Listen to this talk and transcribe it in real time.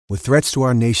With threats to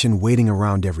our nation waiting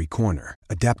around every corner,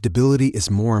 adaptability is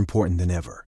more important than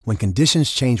ever. When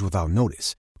conditions change without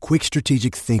notice, quick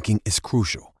strategic thinking is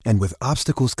crucial. And with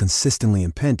obstacles consistently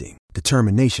impending,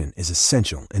 determination is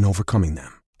essential in overcoming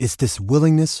them. It's this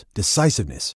willingness,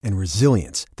 decisiveness, and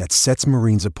resilience that sets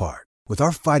Marines apart. With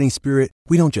our fighting spirit,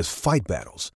 we don't just fight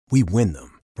battles, we win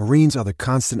them. Marines are the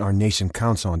constant our nation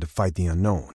counts on to fight the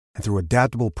unknown. And through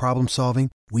adaptable problem solving,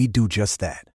 we do just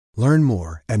that. Learn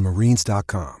more at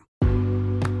marines.com.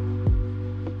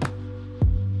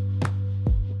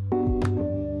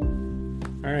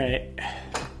 All right.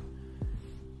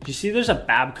 Do you see there's a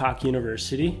Babcock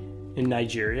University in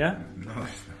Nigeria? No.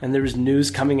 And there was news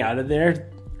coming out of there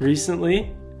recently.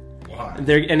 Why?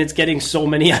 And it's getting so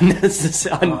many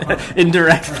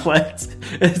indirect clicks.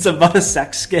 It's about a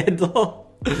sex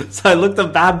scandal. So I looked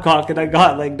up Babcock and I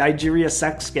got like Nigeria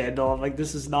sex scandal. I'm like,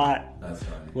 this is not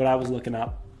what I was looking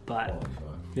up. But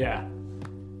yeah.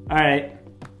 All right.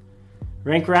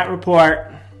 Rink Rat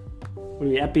Report. What are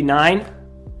we, Epi 9?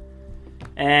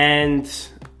 And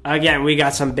again, we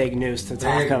got some big news to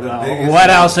talk about. What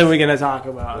else are we going to talk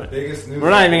about? We're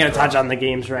not even going to touch on the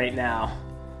games right now.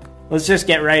 Let's just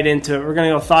get right into it. We're going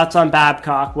to go thoughts on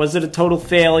Babcock. Was it a total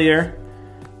failure?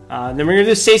 Then we're going to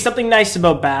just say something nice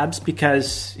about Babs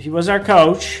because he was our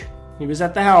coach. He was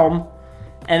at the helm.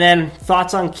 And then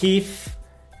thoughts on Keefe.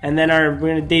 And then we're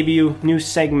going to debut new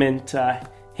segment,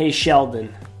 Hey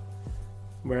Sheldon,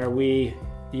 where we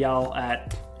yell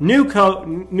at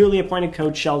newly appointed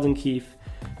coach Sheldon Keefe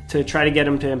to try to get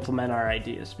him to implement our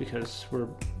ideas because we're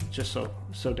just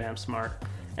so damn smart.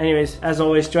 Anyways, as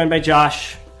always, joined by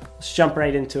Josh. Let's jump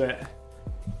right into it.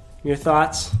 Your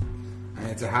thoughts? I mean,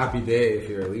 it's a happy day if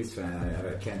you're a Leafs fan.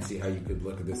 I can't see how you could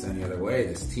look at this any other way.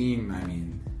 This team, I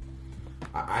mean,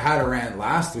 I had a rant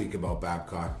last week about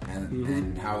Babcock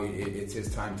and how it's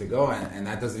his time to go, and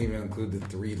that doesn't even include the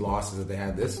 3 losses that they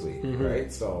had this week,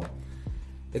 right? So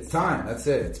it's time. That's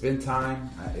it. It's been time.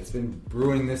 It's been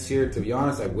brewing this year. To be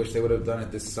honest, I wish they would have done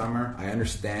it this summer. I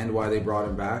understand why they brought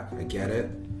him back. I get it.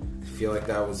 I feel like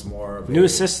that was more of new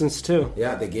assistants too.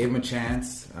 Yeah, they gave him a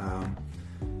chance,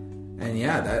 and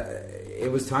yeah,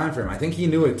 it was time for him. I think he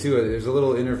knew it too. There's a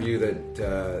little interview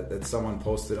that someone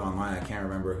posted online. I can't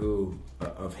remember who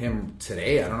of him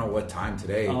today. I don't know what time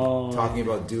today. Talking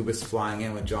about Dubas flying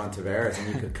in with John Tavares,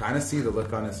 and you could kind of see the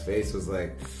look on his face was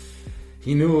like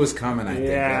he knew it was coming. I think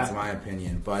that's my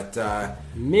opinion. But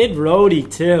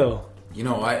mid-roadie too. You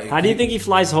know what? How do you think he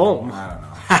flies home? I don't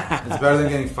know. It's better than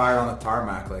getting fired on the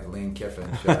tarmac like Lane Kiffin.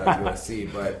 Shout out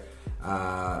USC. But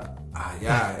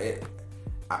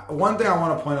one thing I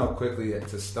want to point out quickly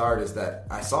to start is that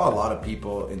I saw a lot of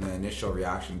people in the initial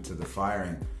reaction to the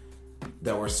firing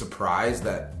that were surprised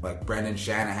that like Brendan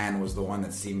Shanahan was the one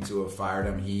that seemed to have fired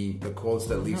him. The quotes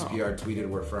that Leafs PR tweeted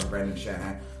were from Brendan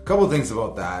Shanahan. A couple of things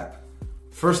about that.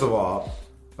 First of all,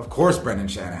 of course Brendan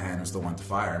Shanahan is the one to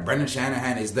fire. And Brendan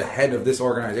Shanahan is the head of this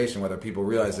organization, whether people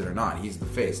realize it or not. He's the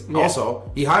face. Yeah.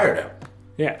 Also, he hired him.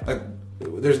 Yeah. Like,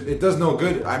 it does no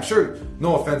good. I'm sure,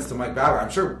 no offense to Mike Babcock,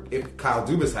 I'm sure if Kyle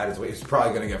Dubas had his way, he's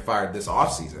probably going to get fired this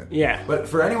offseason. Yeah. But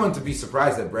for anyone to be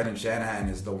surprised that Brendan Shanahan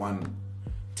is the one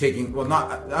taking, well,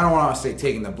 not, I don't want to say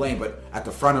taking the blame, but at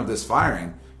the front of this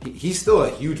firing, he's still a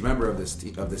huge member of this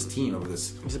team.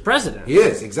 He's the president. He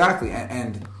is, exactly.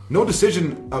 And no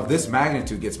decision of this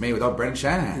magnitude gets made without Brendan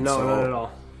Shanahan. No, not at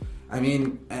all. I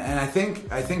mean, and I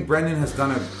think Brendan has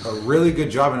done a really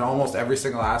good job in almost every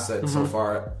single asset so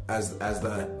far as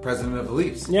the president of the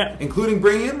Leafs. Yeah. Including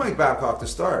bringing in Mike Babcock to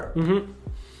start.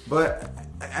 But,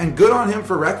 and good on him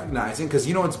for recognizing, because,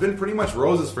 you know, it's been pretty much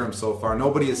roses for him so far.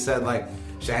 Nobody has said, like,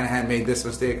 Shanahan made this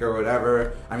mistake or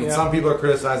whatever. I mean, some people are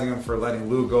criticizing him for letting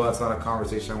Lou go. That's not a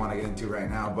conversation I want to get into right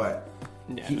now. But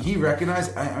he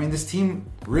recognized, I mean, this team,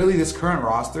 really this current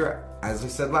roster, as I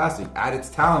said last week, at its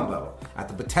talent level, at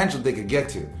the potential they could get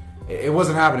to, it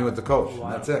wasn't happening with the coach.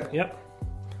 Wow. That's it. Yep.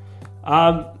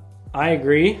 I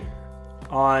agree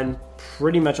on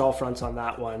pretty much all fronts on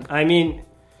that one. I mean,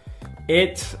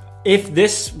 if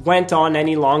this went on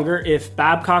any longer, if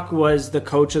Babcock was the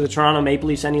coach of the Toronto Maple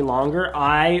Leafs any longer,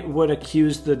 I would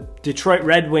accuse the Detroit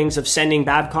Red Wings of sending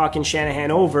Babcock and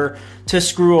Shanahan over to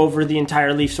screw over the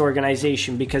entire Leafs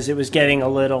organization because it was getting a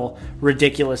little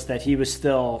ridiculous that he was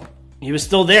still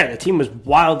there. The team was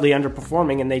wildly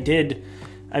underperforming, and they did.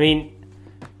 I mean,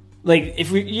 like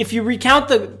if you recount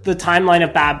the timeline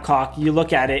of Babcock, you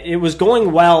look at it, it was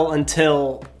going well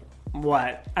until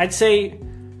what? I'd say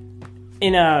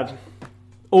in a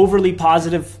overly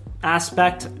positive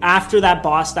aspect after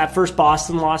that first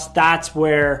Boston loss, that's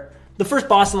where the first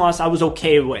Boston loss I was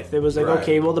okay with. It was like, Right.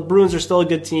 okay, well, the Bruins are still a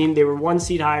good team. They were 1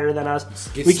 seed higher than us.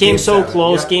 We came so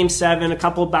close. Yeah. Game 7, a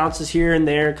couple of bounces here and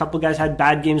there. A couple of guys had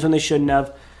bad games when they shouldn't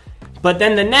have. But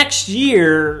then the next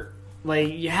year, like,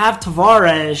 you have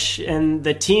Tavares, and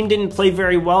the team didn't play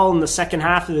very well in the second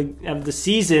half of the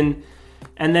season.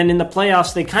 And then in the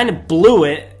playoffs, they kind of blew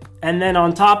it. And then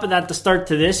on top of that, the start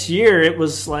to this year, it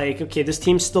was like, okay, this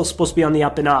team's still supposed to be on the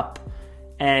up and up.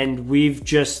 And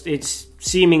it's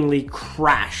seemingly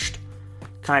crashed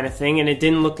kind of thing. And it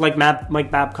didn't look like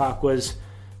Mike Babcock was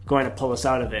going to pull us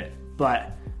out of it.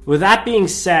 But with that being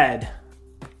said,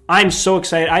 I'm so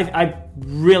excited. I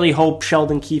really hope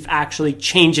Sheldon Keefe actually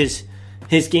changes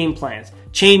his game plans,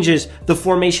 changes the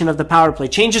formation of the power play,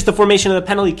 changes the formation of the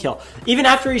penalty kill. Even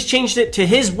after he's changed it to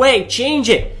his way, change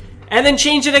it. And then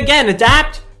change it again.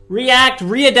 Adapt, react,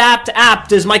 readapt,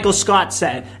 apt, as Michael Scott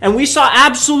said. And we saw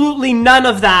absolutely none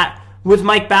of that with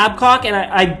Mike Babcock. And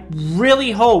I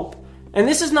really hope, and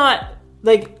this is not,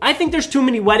 like, I think there's too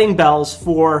many wedding bells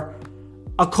for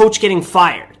a coach getting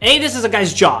fired. This is a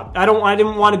guy's job. I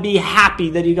didn't want to be happy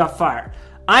that he got fired.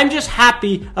 I'm just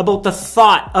happy about the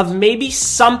thought of maybe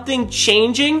something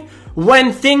changing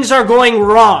when things are going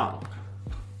wrong.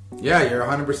 Yeah, you're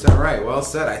 100% right. Well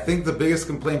said. I think the biggest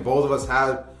complaint both of us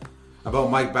had about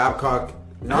Mike Babcock,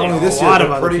 not only this year,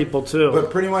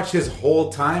 but pretty much his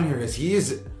whole time here, is he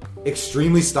is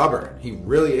extremely stubborn. He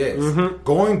really is. Mm-hmm.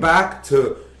 Going back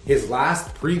to his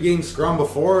last pregame scrum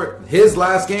before his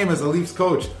last game as the Leafs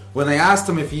coach, when they asked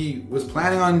him if he was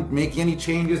planning on making any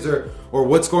changes or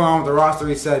what's going on with the roster,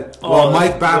 he said,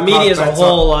 Mike Babcock. The media is a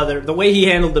whole other. The way he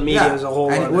handled the media is a whole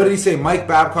other. And what did he say? Mike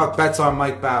Babcock bets on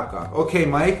Mike Babcock. Okay,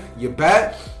 Mike, you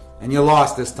bet, and you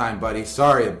lost this time, buddy.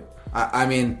 Sorry. I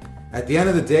mean, at the end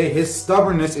of the day, his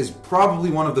stubbornness is probably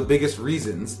one of the biggest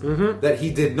reasons that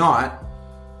he did not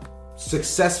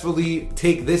successfully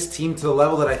take this team to the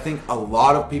level that I think a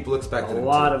lot of people expected him to. A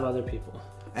lot of other people.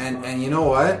 And you know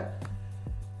what?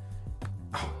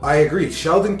 I agree.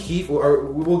 Sheldon Keefe, or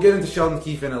we'll get into Sheldon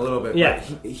Keefe in a little bit. Yeah.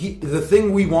 But the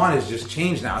thing we want is just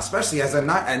change now, especially as at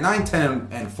 9, 10,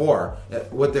 and 4,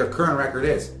 what their current record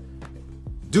is.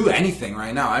 Do anything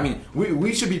right now. I mean,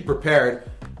 we should be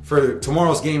prepared for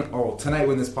tomorrow's game, or tonight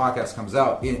when this podcast comes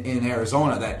out in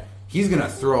Arizona, that he's going to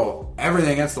throw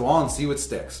everything against the wall and see what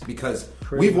sticks. Because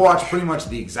we've watched pretty much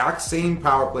the exact same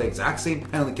power play, exact same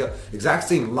penalty kill, exact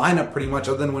same lineup pretty much,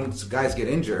 other than when guys get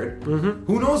injured. Mm-hmm.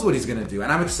 Who knows what he's going to do?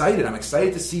 And I'm excited. I'm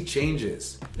excited to see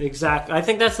changes. Exactly. I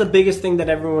think that's the biggest thing that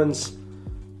everyone's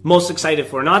most excited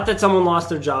for. Not that someone lost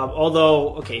their job,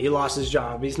 although, okay, he lost his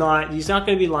job. He's not going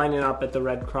to be lining up at the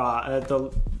Red Cross, at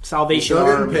the Salvation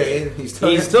Army. He's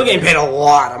still getting paid a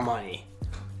lot of money.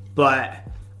 But,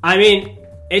 I mean,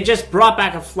 it just brought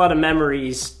back a flood of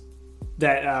memories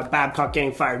that Babcock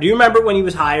getting fired. Do you remember when he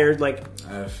was hired? Like,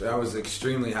 I was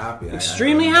extremely happy.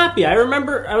 Happy. I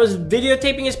remember I was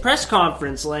videotaping his press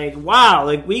conference. Like, wow,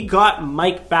 like we got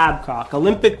Mike Babcock,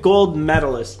 Olympic gold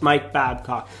medalist Mike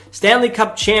Babcock, Stanley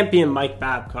Cup champion Mike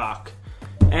Babcock,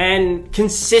 and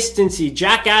consistency,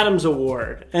 Jack Adams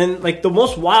Award. And like the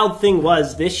most wild thing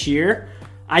was this year,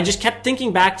 I just kept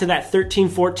thinking back to that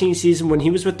 13-14 season when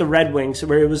he was with the Red Wings,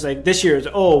 where it was like, this year,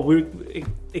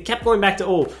 it kept going back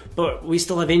to, but we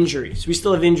still have injuries. We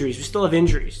still have injuries.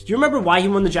 Do you remember why he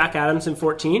won the Jack Adams in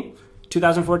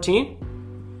 2014?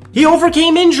 He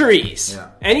overcame injuries.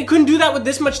 Yeah. And he couldn't do that with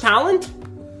this much talent?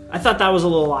 I thought that was a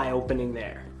little eye-opening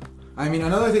there. I mean,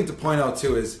 another thing to point out,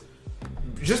 too, is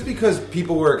just because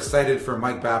people were excited for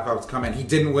Mike Babcock to come in, he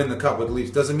didn't win the Cup with the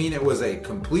Leafs, doesn't mean it was a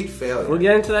complete failure. We'll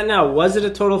get into that now. Was it a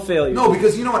total failure? No,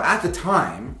 because you know what? At the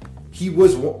time, he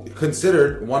was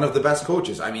considered one of the best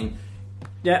coaches. I mean,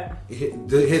 yeah,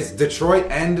 his Detroit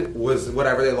end was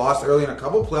whatever. They lost early in a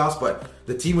couple playoffs, but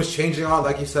the team was changing a lot.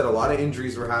 Like you said, a lot of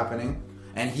injuries were happening,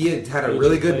 and he had a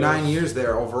really good 9 years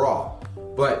there overall.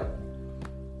 But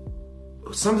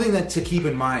something that to keep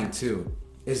in mind, too,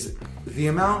 is the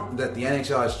amount that the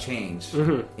NHL has changed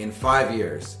in 5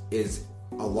 years is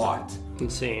a lot.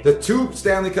 Insane. The 2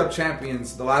 Stanley Cup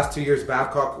champions, the last 2 years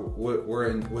Babcock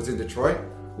was in Detroit,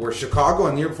 were Chicago,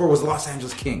 and the year before was the Los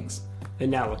Angeles Kings. And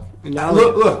now look. Think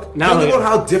about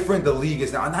how different the league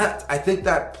is now. And I think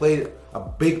that played a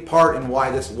big part in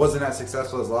why this wasn't as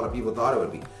successful as a lot of people thought it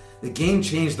would be. The game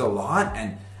changed a lot,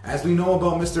 and as we know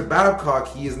about Mr. Babcock,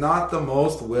 he is not the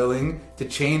most willing to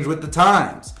change with the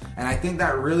times. And I think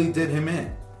that really did him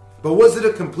in. But was it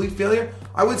a complete failure?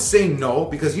 I would say no,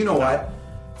 because you know what?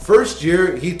 First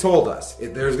year, he told us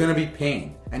there's going to be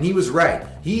pain. And he was right.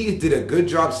 He did a good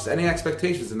job setting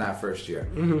expectations in that first year.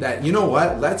 Mm-hmm. That, you know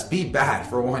what? Let's be bad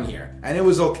for 1 year. And it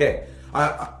was okay.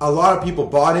 A lot of people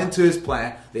bought into his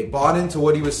plan. They bought into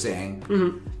what he was saying.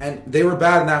 And they were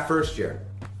bad in that first year.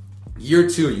 Year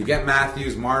 2, you get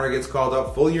Matthews, Marner gets called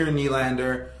up, full year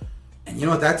Nylander. And you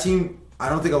know what, that team, I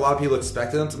don't think a lot of people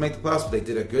expected them to make the playoffs, but they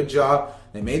did a good job.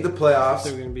 They made the playoffs.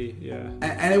 They're going to be,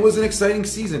 and it was an exciting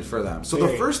season for them. So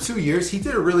the first 2 years, he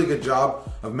did a really good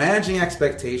job of managing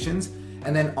expectations.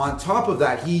 And then on top of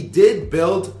that, he did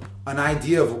build an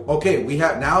idea of, okay, we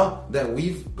have, now that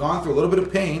we've gone through a little bit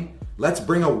of pain, let's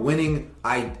bring a winning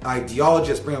ideology.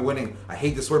 Let's bring a winning, I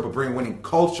hate this word, but bring a winning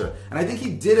culture. And I think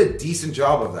he did a decent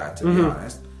job of that, to be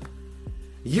honest.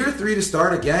 Year 3 to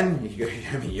start again.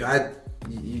 You had.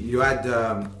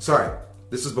 Sorry,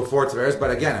 this was before Tavares,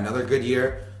 but again, another good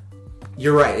year.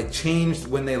 You're right. It changed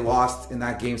when they lost in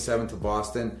that Game 7 to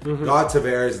Boston. Got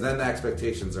Tavares, then the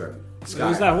expectations are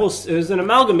sky. It was an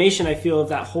amalgamation, I feel, of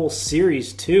that whole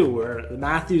series too, where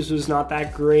Matthews was not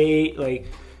that great. Like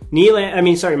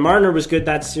Marner was good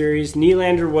that series.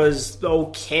 Nylander was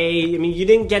okay. I mean, you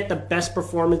didn't get the best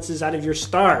performances out of your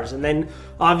stars. And then,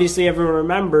 obviously, everyone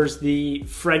remembers the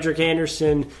Frederik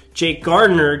Andersen, Jake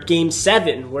Gardiner Game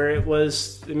 7, where it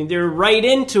was, I mean, they were right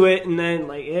into it, and then,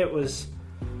 like, it was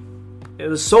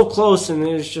so close, and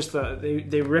it was just,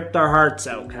 they ripped our hearts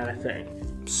out kind of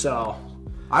thing. So,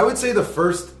 I would say the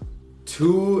first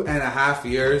 2.5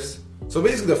 years, so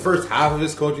basically the first half of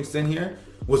his coaching stint here,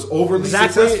 was overly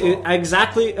successful.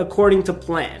 Exactly according to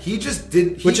plan. He just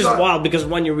did... Which is wild because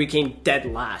one year we came dead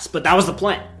last. But that was the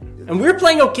plan. And we were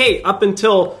playing okay up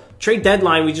until trade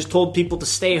deadline. We just told people to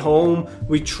stay home.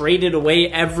 We traded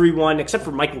away everyone except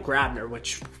for Michael Grabner,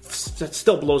 which that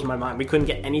still blows my mind. We couldn't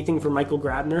get anything for Michael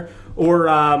Grabner. Or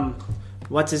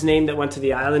what's his name that went to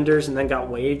the Islanders and then got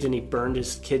waived and he burned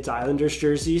his kids' Islanders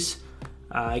jerseys.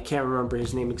 I can't remember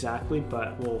his name exactly,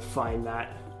 but we'll find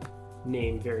that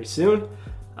name very soon.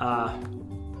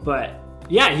 But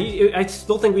yeah, I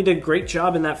still think we did a great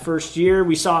job in that first year.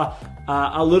 We saw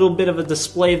a little bit of a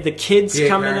display of the kids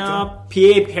coming up.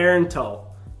 P.A. Parenteau.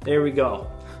 There we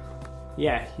go.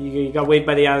 Yeah, he got waived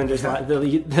by the Islanders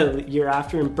the year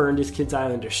after and burned his kids'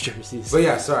 Islanders jerseys. But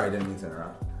yeah, sorry, I didn't mean to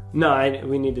interrupt. No,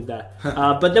 we needed that.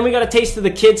 But then we got a taste of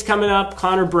the kids coming up.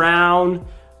 Connor Brown,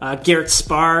 Garrett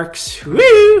Sparks.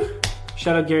 Woo!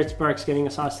 Shout out Garrett Sparks getting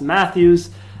us Austin Matthews.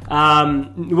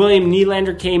 William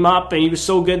Nylander came up and he was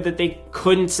so good that they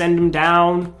couldn't send him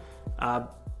down.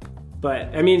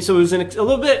 But I mean, so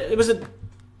it was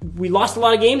we lost a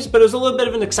lot of games, but it was a little bit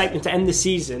of an excitement to end the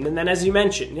season. And then, as you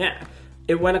mentioned,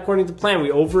 it went according to plan. We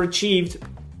overachieved.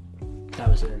 That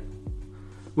was it.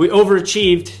 We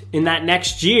overachieved in that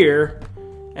next year,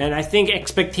 and I think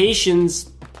expectations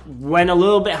went a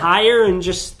little bit higher, and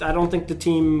just I don't think the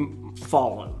team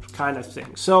followed, kind of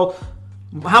thing. So,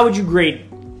 how would you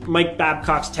grade Mike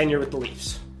Babcock's tenure with the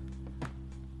Leafs?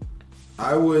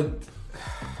 I would...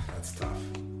 That's tough.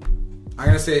 I'm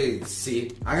going to say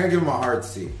C. I'm going to give him a hard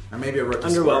C. Or maybe a rookie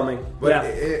underwhelming. Score. But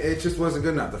it just wasn't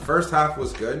good enough. The first half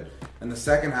was good, and the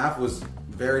second half was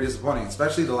very disappointing.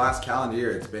 Especially the last calendar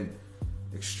year. It's been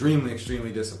extremely,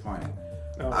 extremely disappointing.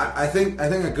 I think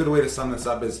a good way to sum this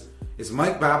up is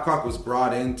Mike Babcock was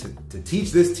brought in to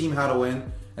teach this team how to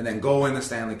win and then go win the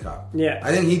Stanley Cup. Yeah.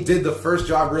 I think he did the first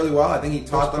job really well. I think he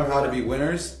taught them how to be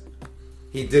winners.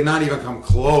 He did not even come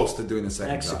close to doing the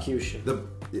second execution. Job.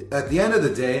 At the end of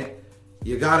the day,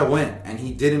 you got to win, and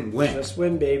he didn't win. Just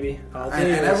win, baby. And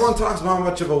everyone talks about how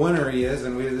much of a winner he is,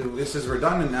 and this is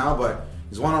redundant now, but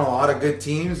he's won on a lot of good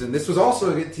teams, and this was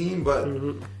also a good team, but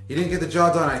he didn't get the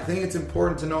job done. I think it's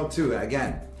important to note, too,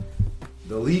 again,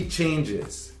 the league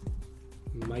changes.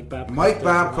 Mike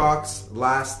Babcock's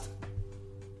last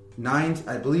 9,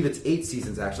 I believe it's 8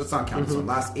 seasons, actually. Let's not count this one.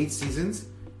 Last 8 seasons,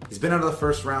 he's been out of the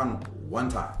first round one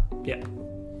time. Yeah.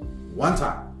 One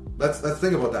time. Let's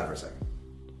think about that for a second.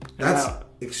 That's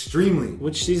extremely...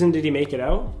 Which season did he make it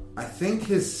out? I think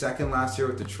his second last year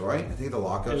with Detroit. I think the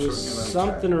lockout shortened him.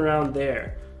 Something around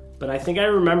there. But I think I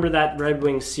remember that Red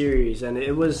Wings series, and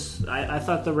it was... I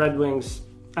thought the Red Wings...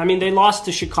 I mean, they lost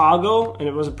to Chicago, and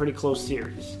it was a pretty close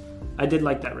series. I did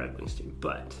like that Red Wings team,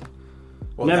 but...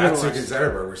 Well, Datsuk and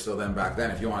Zetterberg were still then back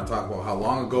then, if you want to talk about how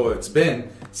long ago it's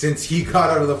been since he got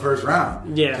out of the first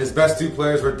round. Yeah. His best 2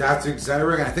 players were Datsuk and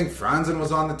Zetterberg, and I think Franzen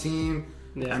was on the team.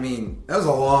 Yeah. I mean, that was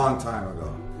a long time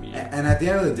ago. Yeah. And at the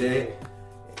end of the day,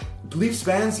 Leafs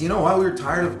fans, you know what? We were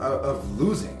tired of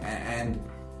losing. And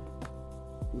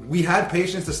we had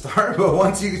patience to start, but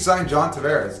once you sign John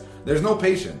Tavares, there's no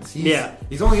patience.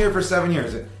 He's only here for 7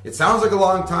 years. It sounds like a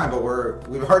long time, but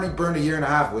we've already burned a year and a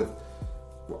half with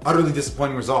utterly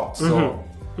disappointing results. So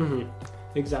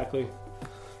exactly.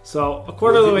 So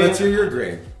accordingly, let's hear your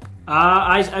grade.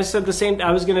 I said the same.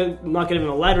 I was I'm not going to give him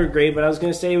a letter grade, but I was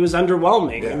going to say it was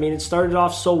underwhelming. Yeah. I mean, it started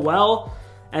off so well,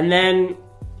 and then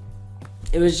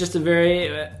it was just a very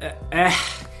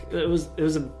it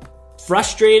was a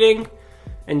frustrating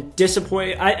and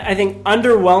disappointing. I think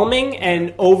underwhelming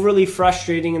and overly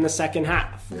frustrating in the second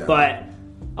half. Yeah. But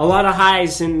a lot of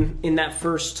highs in that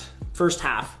first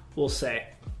half, we'll say.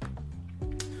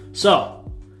 So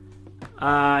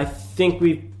I think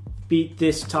we beat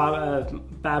this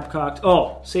Babcock.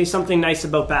 Oh, say something nice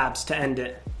about Babs to end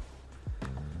it.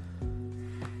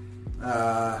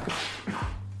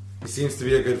 He seems to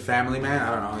be a good family man.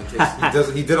 I don't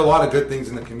know. He did a lot of good things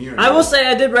in the community. I will say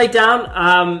I did write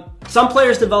down some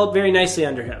players developed very nicely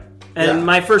under him. And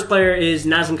my first player is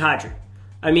Nazem Kadri.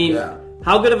 I mean,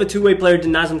 how good of a two-way player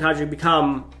did Nazem Kadri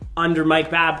become under Mike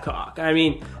Babcock? I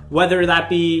mean, whether that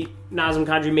be Nazem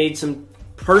Kadri made some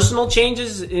personal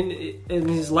changes in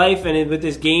his life and with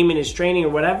his game and his training or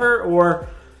whatever, or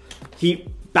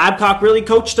Babcock really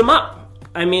coached him up.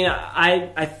 I mean,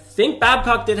 I think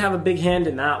Babcock did have a big hand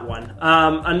in that one.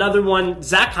 Another one,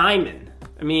 Zach Hyman.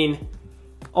 I mean,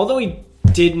 although he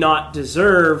did not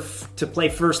deserve to play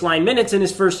first-line minutes in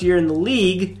his first year in the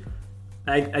league,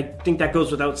 I think that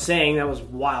goes without saying. That was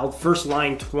wild. First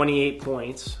line, 28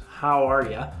 points. How are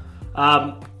you?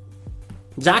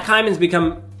 Zach Hyman's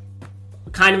become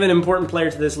kind of an important player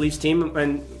to this Leafs team,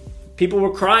 and people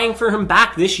were crying for him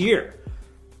back this year.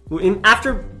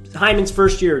 After Hyman's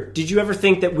first year, did you ever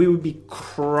think that we would be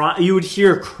you would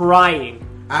hear crying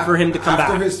for him to come back?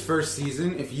 After his first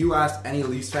season, if you asked any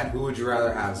Leafs fan who would you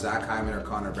rather have, Zach Hyman or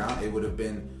Connor Brown, it would have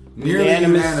been nearly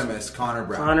unanimous Connor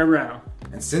Brown. Connor Brown.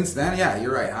 And since then, yeah,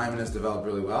 you're right. Hyman has developed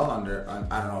really well under.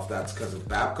 I don't know if that's because of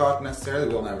Babcock necessarily.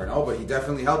 We'll never know, but he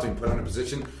definitely helped him put him in a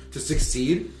position to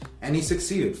succeed, and he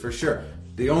succeeded for sure.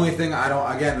 The only thing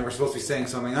again, we're supposed to be saying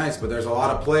something nice, but there's a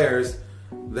lot of players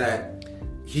that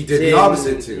he did the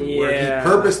opposite to, where he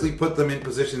purposely put them in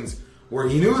positions where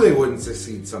he knew they wouldn't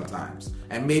succeed sometimes,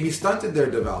 and maybe stunted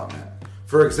their development.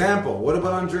 For example, what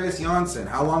about Andreas Janssen?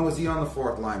 How long was he on the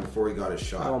fourth line before he got his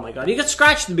shot? Oh my God, he got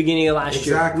scratched at the beginning of last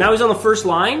year. Now he's on the first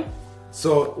line.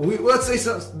 So let's say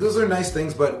those are nice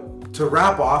things, but to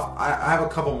wrap off, I have a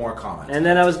couple more comments. And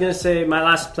then I was going to say my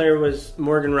last player was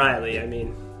Morgan Riley. I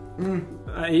mean,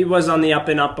 he was on the up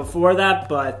and up before that,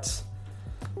 but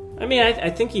I mean, I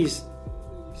think he's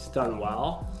done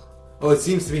well. Well, it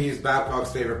seems to me he's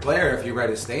Babcock's favorite player. If you read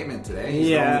his statement today, he's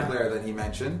the only player that he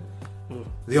mentioned.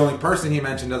 The only person he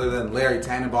mentioned other than Larry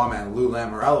Tannenbaum and Lou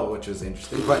Lamoriello, which is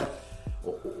interesting. But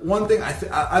one thing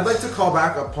I'd like to call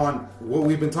back upon what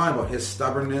we've been talking about, his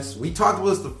stubbornness. We talked about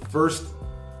this the first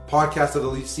podcast of the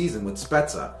Leafs season with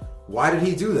Spezza. Why did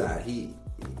he do that?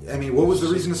 What was the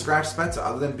reason to scratch Spezza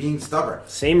other than being stubborn?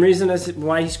 Same reason as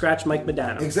why he scratched Mike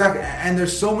Modano. Exactly. And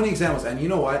there's so many examples. And you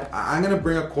know what? I'm going to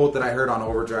bring a quote that I heard on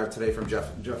Overdrive today from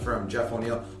Jeff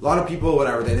O'Neill. A lot of people,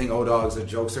 they think O-Dog's a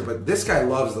jokester, but this guy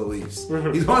loves the Leafs.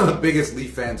 Mm-hmm. He's one of the biggest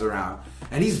Leaf fans around.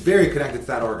 And he's very connected to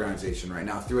that organization right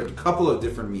now through a couple of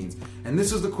different means. And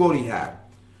this is the quote he had.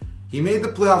 He made the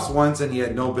playoffs once and he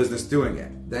had no business doing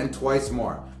it. Then twice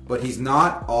more. But he's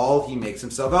not all he makes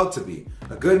himself out to be.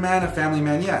 A good man, a family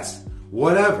man, yes.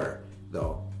 Whatever,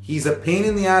 though. He's a pain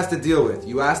in the ass to deal with.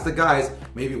 You ask the guys,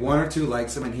 maybe one or two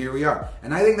likes him, and here we are.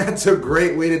 And I think that's a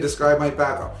great way to describe Mike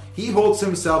Babcock. He holds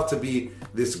himself to be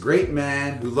this great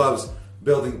man who loves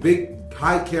building big,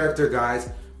 high-character guys,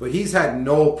 but he's had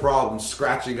no problem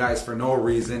scratching guys for no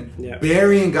reason,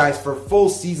 burying guys for full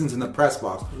seasons in the press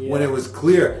box when it was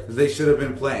clear that they should have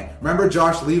been playing. Remember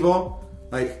Josh Levo?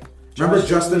 Remember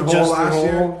Justin Holl last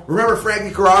year? Remember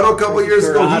Frankie Corrado a couple years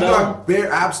ago? He got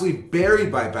absolutely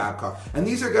buried by Babcock. And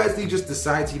these are guys that he just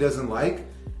decides he doesn't like,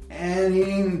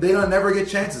 and they don't never get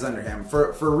chances under him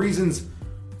for reasons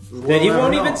that he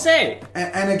won't even say.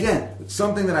 And again,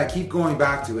 something that I keep going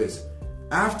back to is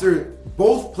after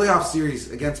both playoff series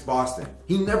against Boston,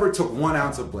 he never took 1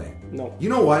 ounce of blame. No. You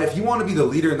know what? If you want to be the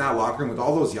leader in that locker room with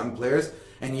all those young players,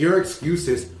 and your excuse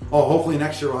is, hopefully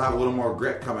next year we'll have a little more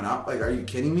grit coming up. Are you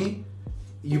kidding me?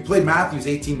 You played Matthews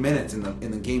 18 minutes in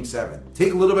the Game 7.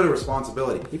 Take a little bit of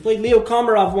responsibility. He played Leo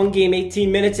Komarov one game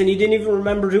 18 minutes, and he didn't even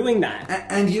remember doing that.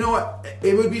 And you know what?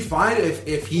 It would be fine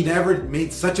if he never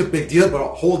made such a big deal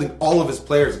about holding all of his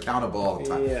players accountable all the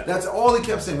time. Yeah. That's all he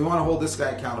kept saying. We want to hold this guy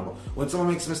accountable. When someone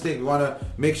makes a mistake, we want to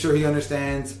make sure he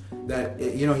understands that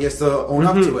he has to own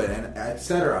up to it, and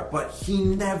etc. But he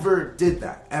never did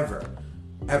that, ever.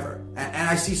 And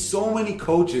I see so many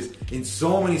coaches in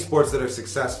so many sports that are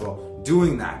successful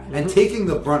doing that and taking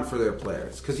the brunt for their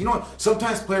players. Because you know what?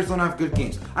 Sometimes players don't have good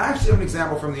games. I actually have an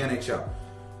example from the NHL.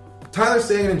 Tyler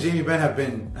Seguin and Jamie Benn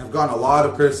have gotten a lot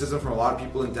of criticism from a lot of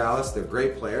people in Dallas. They're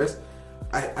great players.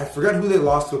 I forgot who they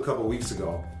lost to a couple weeks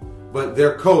ago, but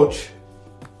their coach,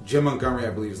 Jim Montgomery, I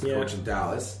believe is the coach in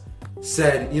Dallas,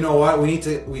 said, you know what, we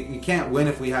can't win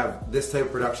if we have this type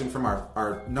of production from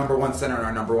our number one center and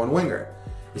our number one winger.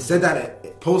 He said that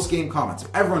at post-game comments.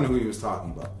 Everyone knew who he was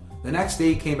talking about. The next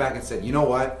day he came back and said, you know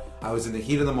what, I was in the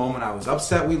heat of the moment. I was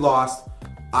upset we lost.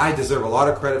 I deserve a lot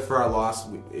of credit for our loss.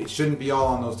 It shouldn't be all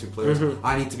on those two players. Mm-hmm.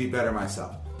 I need to be better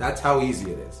myself. That's how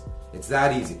easy it is. It's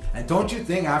that easy. And don't you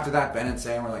think after that, Ben and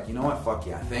Sam were like, you know what, fuck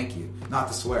yeah, thank you. Not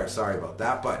to swear, sorry about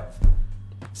that, but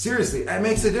seriously, it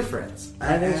makes a difference.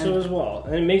 I think so as well.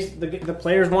 And it makes the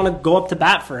players want to go up to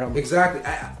bat for him. Exactly.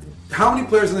 How many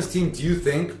players on this team do you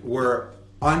think were,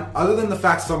 other than the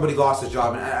fact somebody lost his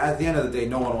job, and at the end of the day,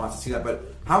 no one wants to see that, but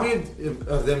how many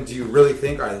of them do you really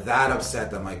think are that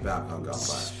upset that Mike Babcock got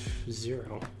fired?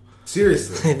 Zero.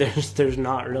 Seriously. There's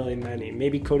not really many.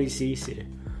 Maybe Cody Ceci.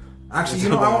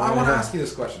 Actually, I want to ask you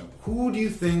this question. Who do you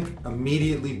think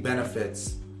immediately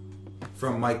benefits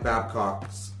from Mike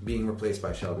Babcock's being replaced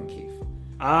by Sheldon Keefe?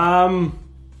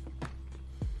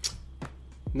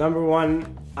 Number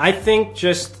one, I think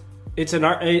just it's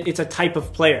a type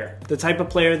of player. The type of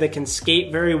player that can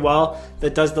skate very well,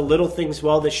 that does the little things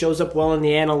well, that shows up well in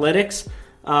the analytics,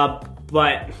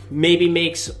 but maybe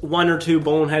makes one or two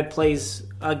bonehead plays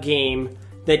a game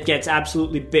that gets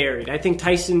absolutely buried. I think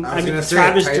Tyson. I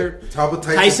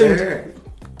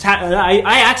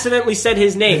accidentally said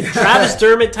his name. Travis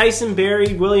Dermott, Tyson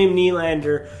Barrie, William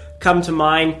Nylander come to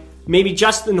mind. Maybe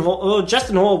Justin Holl.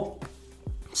 Justin Holl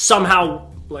somehow,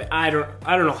 I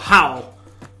don't know how.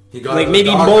 He got maybe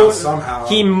mowed somehow.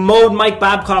 He mowed Mike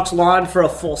Babcock's lawn for a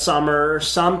full summer or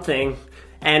something,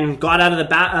 and got out of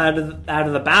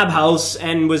the Bab house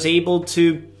and was able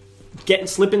to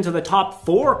slip into the top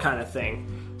 4 kind of thing.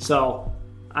 So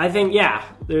I think,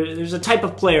 there's a type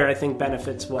of player I think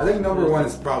benefits well. I think number one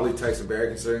is probably Tyson Barrie,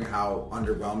 considering how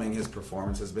underwhelming his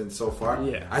performance has been so far.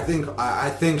 Yeah, I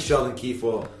think Sheldon Keefe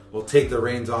will take the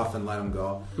reins off and let him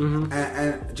go. Mm-hmm.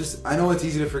 And just, I know it's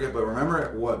easy to forget, but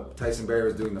remember what Tyson Barrie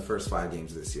was doing the first 5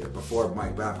 games of this year before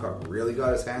Mike Babcock really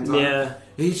got his hands on him.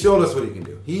 He showed us what he can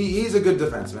do. He's a good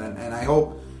defenseman, and I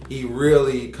hope he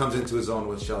really comes into his own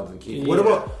with Sheldon Keefe. Yeah.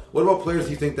 What about players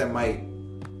you think that might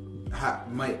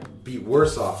be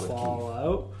worse off with Keefe?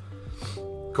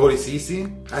 Cody Ceci?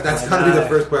 That's got to be the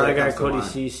first player that comes to mind. Cody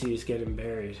Ceci is getting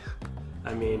buried.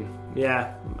 I mean,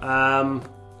 yeah.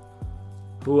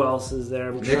 Who else is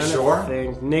there? Nick Shore?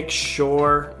 Nick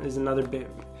Shore is another bit.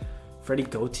 Freddie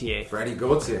Gauthier.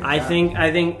 I think I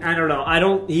don't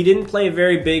know. He didn't play a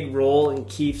very big role in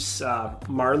Keefe's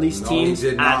Marlies teams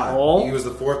at all. He was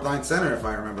the 4th line center, if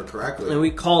I remember correctly. And we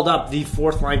called up the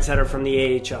 4th line center from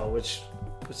the AHL, which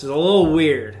is a little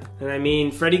weird. And I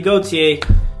mean, Freddie Gauthier,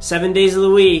 7 days of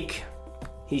the week,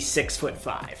 he's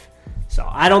 6'5". So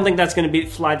I don't think that's going to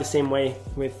fly the same way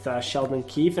with Sheldon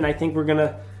Keefe. And I think we're going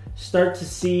to start to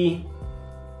see,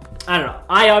 I don't know.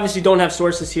 I obviously don't have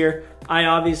sources here. I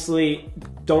obviously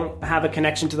don't have a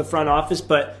connection to the front office,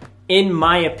 but in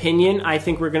my opinion, I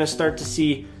think we're going to start to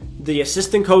see the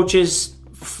assistant coaches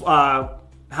have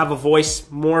a voice,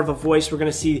 more of a voice. We're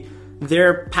going to see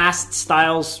their past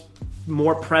styles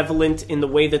more prevalent in the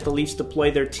way that the Leafs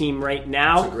deploy their team right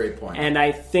now. That's a great point. And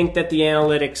I think that the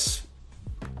analytics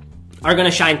are going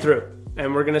to shine through,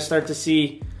 and we're going to start to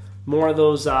see more of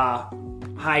those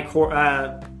high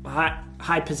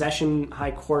possession,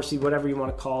 high Corsi, whatever you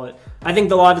want to call it. I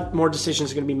think a lot more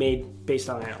decisions are going to be made based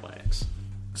on analytics.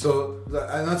 So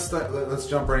let's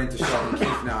jump right into Sheldon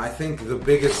Keefe now. I think the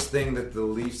biggest thing that the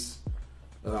Leafs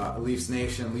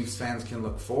Nation, Leafs fans can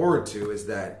look forward to is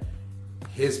that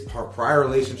his prior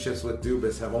relationships with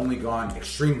Dubas have only gone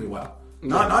extremely well.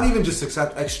 Not even just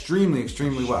success, extremely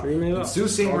well. In Sault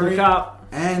Ste. Marie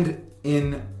and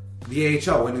in the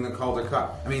AHL, winning the Calder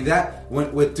Cup. I mean, that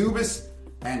with Dubas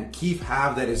and Keefe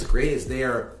have that is great is they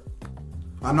are,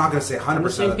 I'm not going to say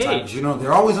 100% of the time,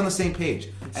 they're always on the same page.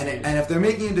 And if they're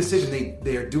making a decision,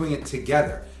 they are doing it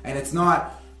together. And it's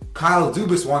not Kyle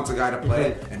Dubas wants a guy to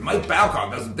play, and Mike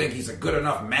Babcock doesn't think he's a good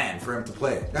enough man for him to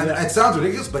play. And it sounds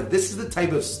ridiculous, but this is the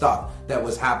type of stuff that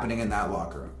was happening in that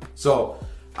locker room. So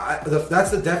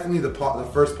that's definitely the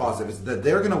first positive, is that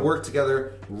they're going to work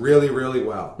together really, really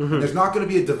well. Mm-hmm. There's not going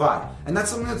to be a divide. And that's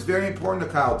something that's very important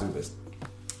to Kyle Dubas.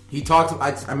 He talked.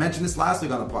 I mentioned this last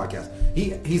week on the podcast.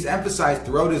 He's emphasized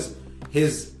throughout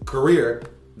his career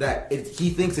that he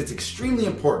thinks it's extremely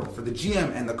important for the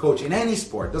GM and the coach in any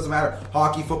sport, doesn't matter,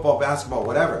 hockey, football, basketball,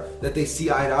 whatever, that they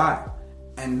see eye to eye.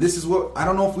 And this is what, I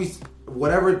don't know if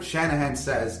whatever Shanahan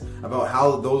says about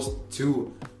how those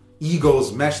two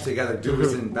egos meshed together,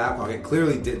 Dubas and Babcock. It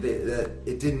clearly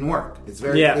it didn't work. It's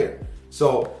very clear.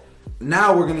 So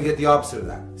now we're going to get the opposite of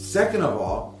that. Second of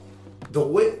all, the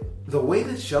way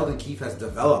that Sheldon Keefe has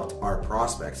developed our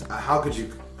prospects, how could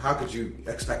you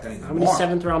expect anything more? How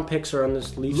many 7th round picks are on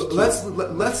this Leafs team?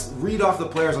 Let's read off the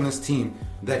players on this team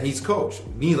that he's coached.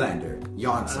 Nylander,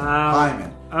 Janssen,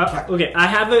 Hyman. Okay, I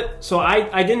have it. So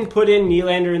I didn't put in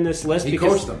Nylander in this list. He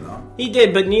coached them, though. He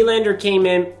did, but Nylander came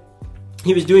in.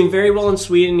 He was doing very well in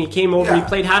Sweden. He came over. He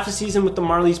played half a season with the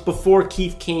Marlies before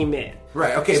Keefe came in.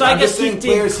 Right. Okay. So I guess he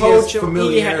did coach him.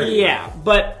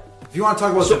 But if you want to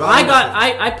talk about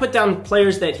I put down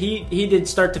players that he did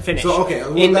start to finish. So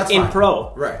in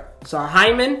pro. Right. So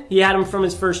Hyman, he had him from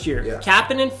his first year. Yeah.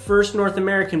 Kapanen, first North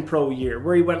American pro year,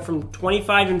 where he went from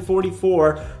 25 and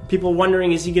 44. People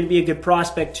wondering, is he going to be a good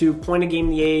prospect, to point a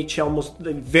game in the AHL, most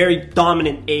very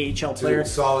dominant AHL player.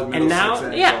 Solid middle six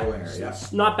NHL winger. Yeah.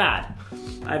 It's not bad.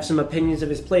 I have some opinions of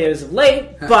his play as of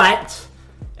late, but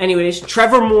anyways,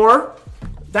 Trevor Moore,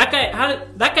 that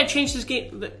guy changed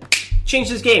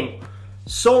his game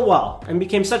so well and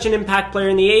became such an impact player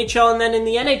in the AHL and then in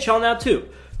the NHL now too.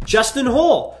 Justin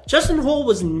Holl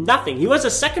was nothing. He was a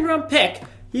 2nd round pick.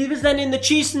 He was then in the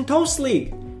Cheese and Toast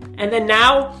League, and then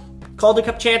now Calder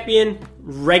Cup champion,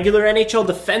 regular NHL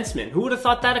defenseman. Who would have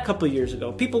thought that a couple of years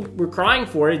ago? People were crying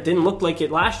for it. It didn't look like it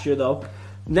last year though.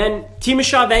 Then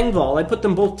Timashov Engvall, I put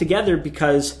them both together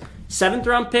because 7th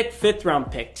round pick, 5th round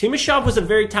pick. Timashov was a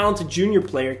very talented junior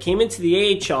player, came into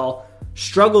the AHL,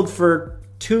 struggled for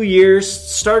 2 years,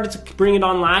 started to bring it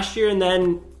on last year, and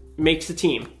then makes the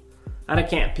team out of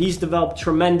camp. He's developed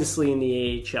tremendously in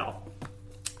the AHL.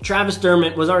 Travis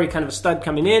Dermott was already kind of a stud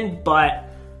coming in, but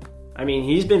I mean,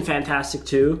 he's been fantastic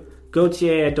too.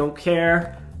 Gauthier, I don't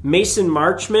care. Mason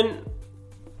Marchment,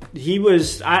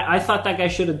 I thought that guy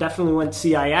should have definitely went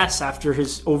CIS after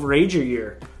his overager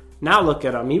year. Now look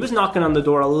at him. He was knocking on the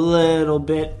door a little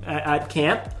bit at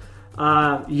camp.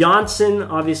 Janssen,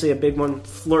 obviously a big one,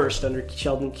 flourished under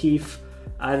Sheldon Keefe.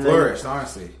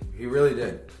 Honestly. He really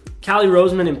did. Calle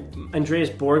Roseman and Andreas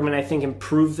Borgman, I think,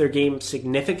 improved their game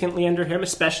significantly under him,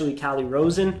 especially Calle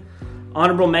Rosen.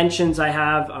 Honorable mentions, I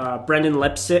have Brendan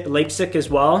Leipsic as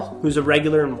well, who's a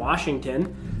regular in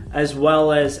Washington, as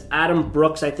well as Adam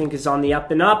Brooks, I think, is on the up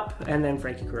and up, and then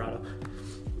Frankie Corrado.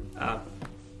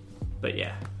 But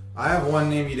yeah. I have one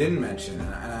name you didn't mention,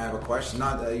 and I have a question.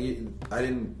 Not that I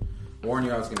didn't warn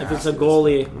you I was going to ask. If it's a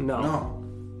goalie, no.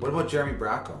 What about Jeremy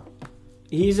Bracco?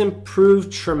 He's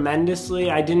improved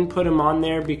tremendously. I didn't put him on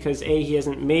there because A, he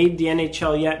hasn't made the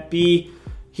NHL yet. B,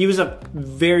 he was a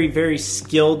very, very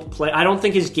skilled player. I don't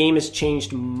think his game has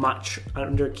changed much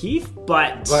under Keefe,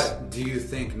 but do you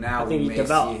think now we may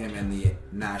see him in the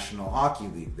National Hockey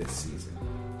League this season?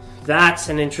 That's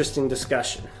an interesting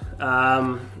discussion.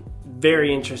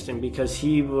 Very interesting because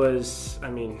he was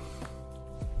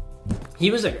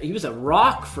a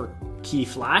rock for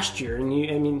Keefe last year,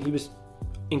 and he was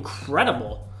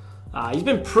incredible. He's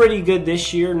been pretty good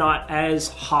this year, not as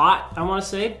hot, I want to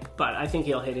say, but I think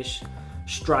he'll hit his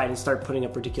stride and start putting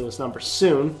up ridiculous numbers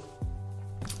soon.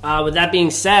 With that being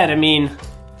said,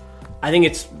 I think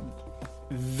it's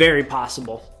very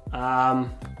possible.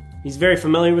 He's very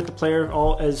familiar with the player,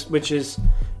 which is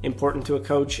important to a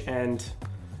coach, and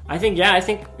I think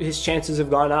his chances have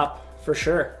gone up for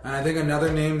sure. And I think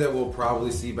another name that we'll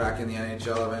probably see back in the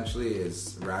NHL eventually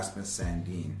is Rasmus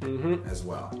Sandin as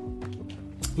well.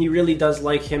 He really does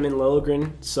like him and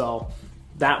Liljegren, so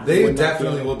that they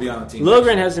definitely will be on the team.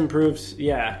 Liljegren has improved.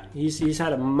 Yeah, he's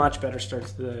had a much better start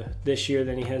to this year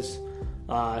than he has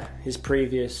his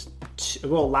previous.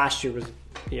 Last year was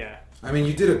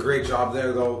you did a great job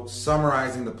there, though,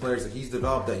 summarizing the players that he's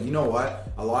developed that, you know what,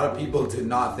 a lot of people did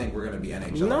not think were going to be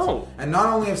NHL. No. And not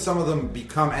only have some of them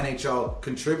become NHL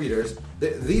contributors,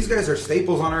 these guys are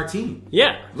staples on our team.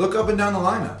 Yeah. Look up and down the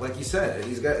lineup, like you said.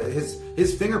 He's got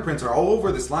his fingerprints are all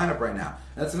over this lineup right now.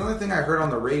 And that's another thing I heard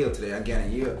on the radio today.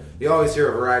 Again, you always hear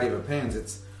a variety of opinions.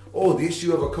 It's, the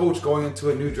issue of a coach going into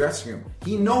a new dressing room.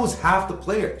 He knows half the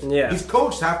players. Yeah. He's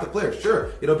coached half the players.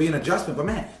 Sure, it'll be an adjustment, but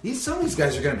man, some of these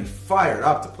guys are going to be fired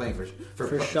up to playing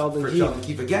for Sheldon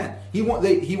Keefe again. He won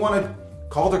a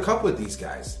Calder Cup with these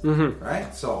guys,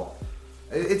 right? So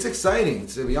it's exciting,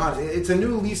 to be honest. It's a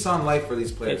new lease on life for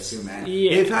these players too, man.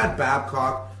 Yeah. They've had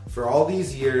Babcock for all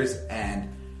these years, and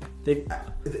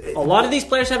a lot of these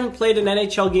players haven't played an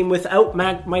NHL game without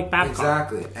Mike Babcock.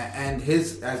 Exactly, and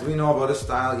as we know about his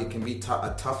style, he can be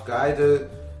a tough guy to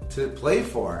play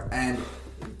for, and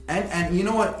you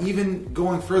know what? Even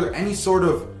going further, any sort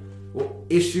of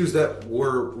issues that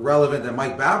were relevant that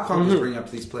Mike Babcock was bringing up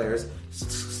to these players,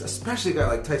 especially a guy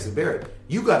like Tyson Barrett,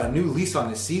 you got a new lease on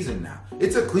this season now.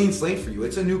 It's a clean slate for you.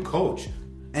 It's a new coach.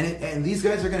 And these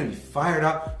guys are going to be fired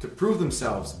up to prove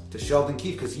themselves to Sheldon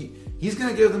Keefe because he's going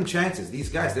to give them chances. These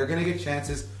guys, they're going to get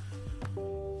chances.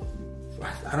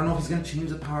 I don't know if he's going to change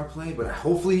the power play, but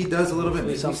hopefully he does a little bit.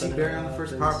 Maybe we see Barry on the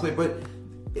first power play, but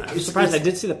I'm surprised. I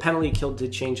did see the penalty kill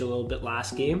did change a little bit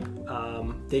last game.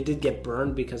 They did get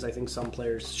burned because I think some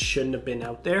players shouldn't have been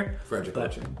out there. Frederick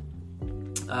coaching.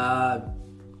 I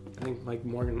think Mike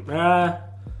Morgan.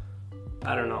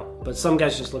 I don't know, but some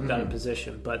guys just looked out of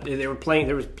position. But they were playing.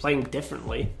 They were playing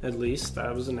differently. At least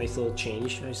that was a nice little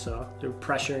change I saw. They were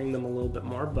pressuring them a little bit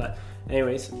more. But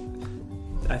anyways,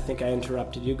 I think I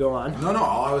interrupted you. Go on. No.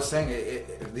 All I was saying,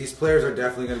 these players are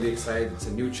definitely going to be excited. It's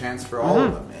a new chance for all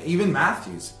of them. Even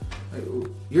Matthews.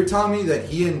 You're telling me that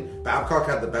he and Babcock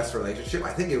had the best relationship?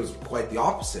 I think it was quite the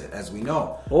opposite, as we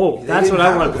know. Oh, that's what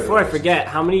I want. Before I forget,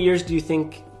 how many years do you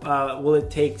think will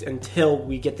it take until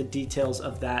we get the details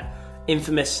of that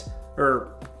infamous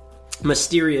or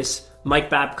mysterious Mike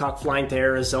Babcock flying to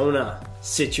Arizona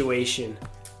situation?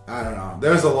 I don't know.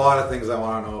 There's a lot of things I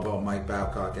want to know about Mike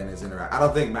Babcock and his interaction. I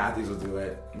don't think Matthews will do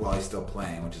it while he's still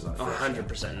playing, which is unfortunate.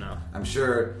 100% no. I'm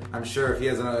sure if he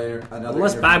has another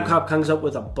unless Babcock comes up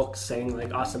with a book saying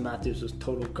like Austin Matthews was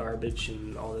total garbage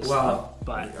and all this stuff.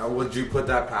 But would you put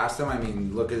that past him? I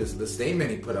mean, look at the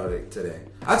statement he put out today.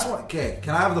 That's what. Okay,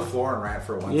 can I have the floor and rant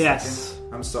for 1 second? Yes.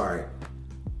 I'm sorry.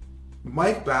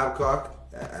 Mike Babcock,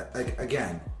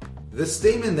 again, the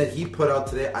statement that he put out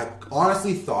today, I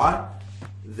honestly thought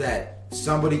that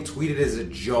somebody tweeted as a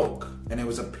joke and it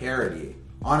was a parody.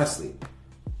 Honestly,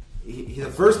 the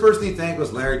first person he thanked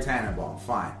was Larry Tannenbaum.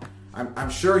 Fine, I'm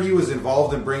sure he was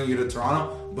involved in bringing you to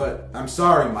Toronto, but I'm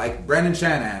sorry, Mike. Brendan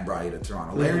Shanahan brought you to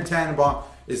Toronto. Larry Tannenbaum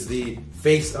is the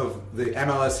face of the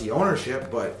MLSE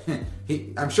ownership, but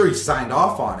I'm sure he signed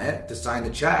off on it to sign the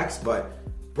checks. But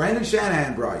Brendan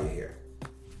Shanahan brought you here,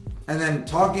 and then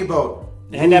talking about.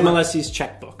 And MLSE's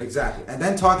checkbook. Exactly. And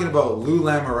then talking about Lou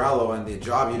Lamoriello and the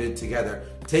job you did together,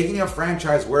 taking a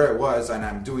franchise where it was, and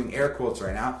I'm doing air quotes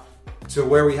right now, to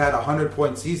where we had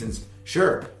 100-point seasons.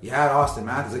 Sure, you had Austin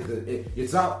Matthews.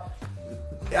 It's not.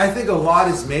 I think a lot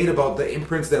is made about the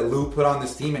imprints that Lou put on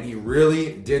this team, and he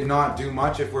really did not do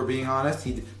much, if we're being honest.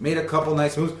 He made a couple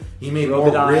nice moves. He made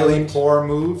more really poor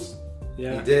moves.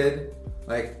 Yeah. He did.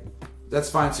 That's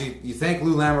fine. So you thank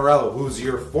Lou Lamoriello, who's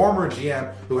your former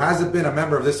GM, who hasn't been a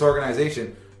member of this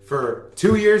organization for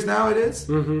 2 years now, it is?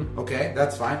 Mm-hmm. Okay,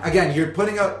 that's fine. Again, you're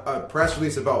putting out a press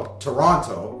release about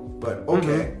Toronto, but okay.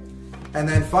 Mm-hmm. And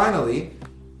then finally,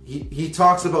 he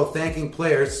talks about thanking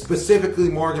players, specifically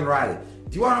Morgan Riley.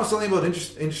 Do you want to know something about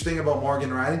interesting about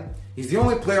Morgan Riley? He's the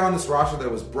only player on this roster that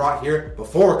was brought here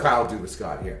before Kyle Dubas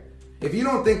got here. If you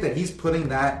don't think that he's putting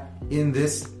that in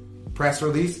this press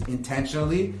release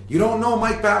intentionally, you don't know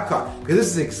Mike Babcock, because this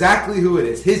is exactly who it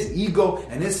is. His ego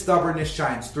and his stubbornness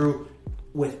shines through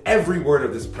with every word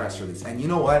of this press release. And you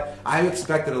know what? I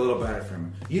expected a little better from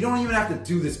him. You don't even have to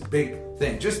do this big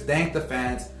thing. Just thank the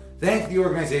fans, thank the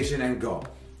organization, and go.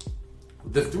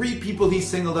 The three people he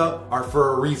singled out are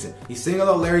for a reason. He singled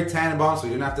out Larry Tannenbaum, so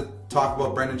you didn't have to talk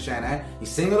about Brendan Shanahan. He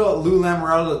singled out Lou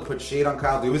Lamoriello to put shade on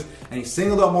Kyle Dubas, and he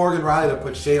singled out Morgan Riley to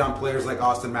put shade on players like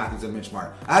Austin Matthews and Mitch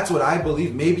Martin. That's what I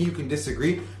believe. Maybe you can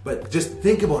disagree, but just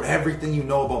think about everything you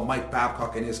know about Mike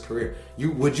Babcock and his career.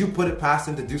 Would you put it past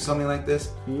him to do something like this?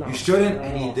 No, you shouldn't,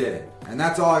 and he did it. And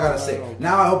that's all I gotta say.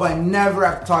 Now I hope I never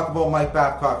have to talk about Mike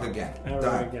Babcock again.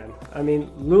 Ever again. I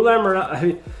mean, Lou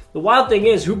Lamoriello. The wild thing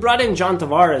is, who brought in John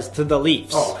Tavares to the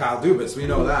Leafs? Oh, Kyle Dubas. We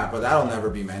know that, but that'll never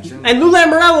be mentioned. And Lou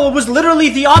Lamoriello was literally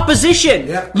the opposition.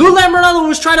 Yep. Lou Lamoriello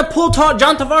was trying to pull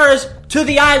John Tavares to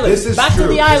the island. This is back true. To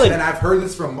the island. And I've heard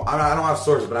this from, I don't have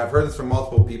sources, but I've heard this from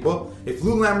multiple people. If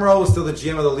Lou Lamoriello was still the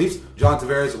GM of the Leafs, John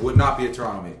Tavares would not be a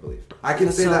Toronto Maple Leaf. I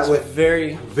can say that with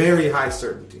very, very high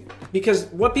certainty. Because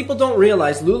what people don't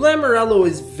realize, Lou Lamoriello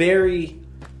is very...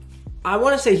 I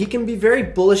want to say he can be very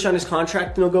bullish on his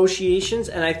contract negotiations,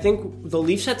 and I think the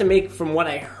Leafs had to make, from what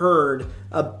I heard,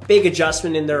 a big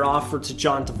adjustment in their offer to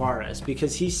John Tavares,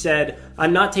 because he said,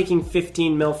 I'm not taking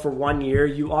 $15 million for 1 year.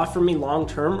 You offer me long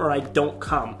term or I don't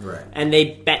come. Right. And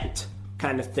they bent,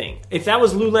 kind of thing. If that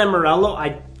was Lou Lamoriello,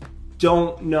 I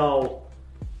don't know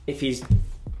if he's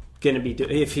going to be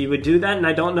if he would do that, and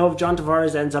I don't know if John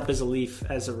Tavares ends up as a Leaf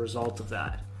as a result of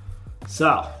that.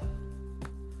 So...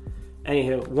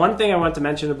 Anywho, one thing I want to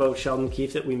mention about Sheldon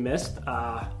Keefe that we missed.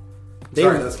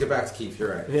 Let's get back to Keefe.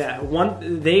 You're right. Yeah,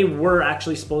 they were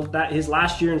actually supposed that his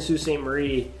last year in Sault Ste.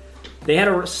 Marie, they had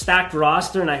a stacked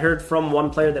roster, and I heard from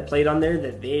one player that played on there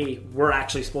that they were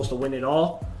actually supposed to win it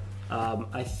all.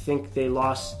 I think they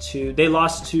lost to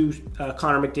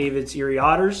Connor McDavid's Erie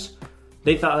Otters.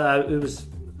 They thought it was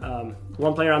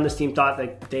one player on this team thought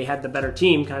that they had the better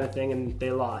team kind of thing, and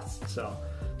they lost. So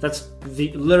that's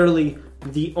literally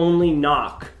the only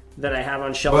knock that I have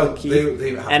on Sheldon Keefe.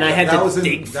 And I had that was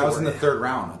in the third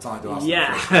round. It's not like they lost the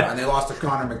first round. And they lost to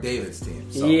Connor McDavid's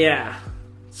team. So. Yeah.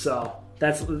 So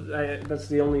that's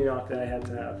the only knock that I had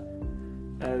to have.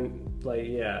 And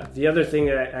the other thing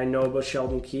that I know about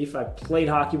Sheldon Keefe, I played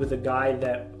hockey with a guy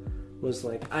that was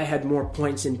like, I had more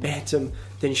points in Bantam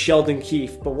than Sheldon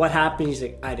Keefe. But what happened? He's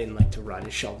like, I didn't like to run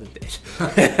as Sheldon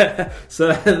did. So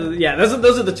yeah,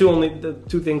 those are the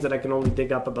two things that I can only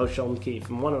dig up about Sheldon Keefe.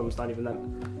 And one of them's not even that.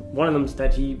 One of them's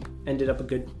that he ended up a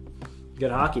good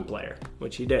hockey player,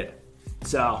 which he did.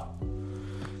 So,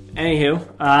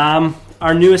 anywho,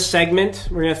 our newest segment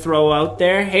we're gonna throw out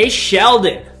there. Hey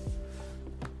Sheldon.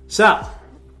 So,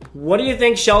 what do you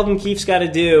think Sheldon Keefe's got to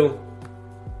do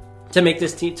to make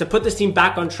this team, to put this team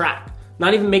back on track?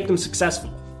 Not even make them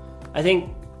successful. I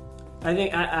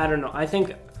don't know. I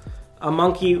think a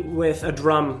monkey with a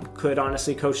drum could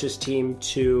honestly coach this team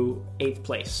to 8th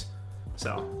place.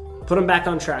 So, put them back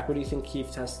on track. What do you think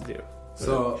Keefe has to do?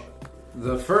 So,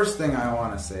 the first thing I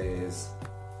want to say is,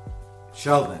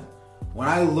 Sheldon, when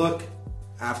I look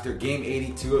after game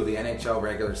 82 of the NHL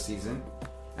regular season,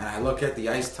 and I look at the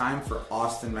ice time for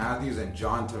Austin Matthews and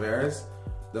John Tavares,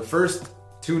 the first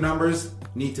two numbers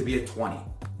need to be at 20.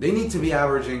 They need to be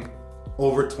averaging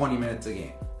over 20 minutes a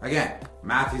game. Again,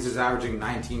 Matthews is averaging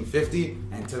 1950,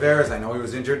 and Tavares, I know he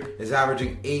was injured, is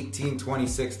averaging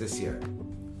 1826 this year.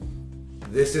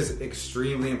 This is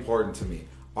extremely important to me.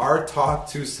 Our top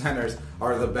two centers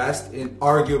are the best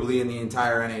arguably in the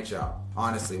entire NHL.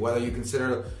 Honestly, whether you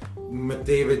consider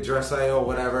McDavid, Draisaitl,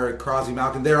 whatever, Crosby,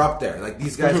 Malkin, they're up there. Like,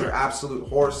 these guys are absolute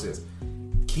horses.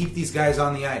 Keep these guys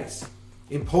on the ice.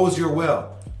 Impose your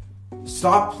will.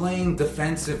 Stop playing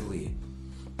defensively.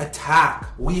 Attack.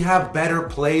 We have better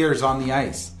players on the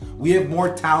ice. We have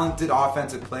more talented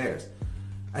offensive players.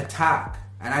 Attack.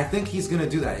 And I think he's going to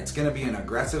do that. It's going to be an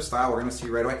aggressive style. We're going to see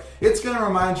right away. It's going to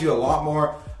remind you a lot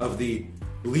more of the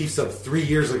Leafs of 3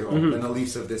 years ago than the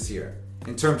Leafs of this year.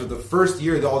 In terms of the first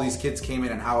year that all these kids came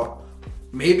in and how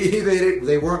maybe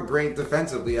they weren't great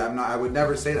defensively. I would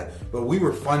never say that. But we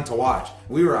were fun to watch.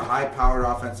 We were a high-powered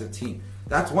offensive team.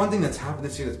 That's one thing that's happened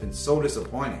this year that's been so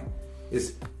disappointing,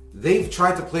 is they've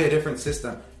tried to play a different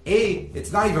system. A,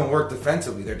 it's not even worked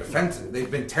defensively.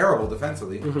 They've been terrible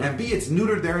defensively. And B, it's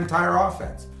neutered their entire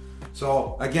offense.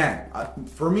 So, again,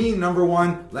 for me, number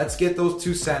one, let's get those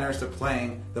two centers to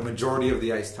playing the majority of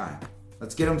the ice time.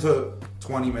 Let's get them to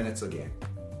 20 minutes a game.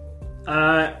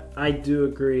 I do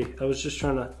agree. I was just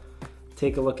trying to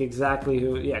take a look exactly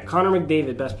who. Yeah, Connor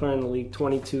McDavid, best player in the league,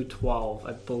 22-12,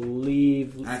 I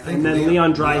believe. And then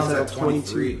Leon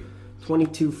Draisaitl,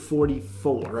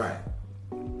 22-44. Right.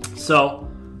 So,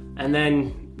 and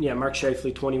then, Mark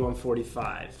Scheifele,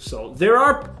 21-45. So, there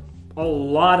are a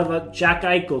lot of Jack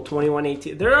Eichel,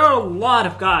 21-18. There are a lot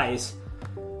of guys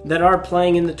that are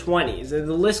playing in the 20s. The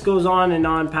list goes on and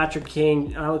on. Patrick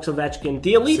Kane, Alex Ovechkin,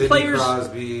 the elite Sidney players.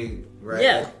 Crosby, right?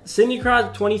 Yeah, Sidney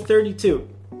Crosby, 2032.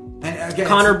 And again,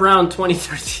 Connor Brown,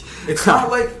 2030. It's not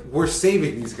like we're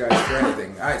saving these guys for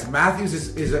anything. All right, so Matthews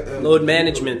is a load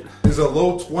management. Is a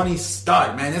low 20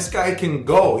 stud, man. This guy can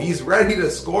go. He's ready to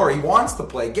score. He wants to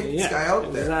play. Get this guy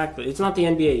out there. Exactly. It's not the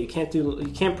NBA.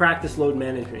 You can't practice load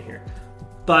management here.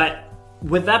 But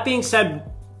with that being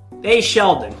said, hey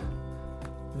Sheldon,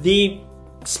 the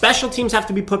special teams have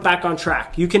to be put back on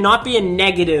track. You cannot be a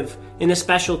negative in the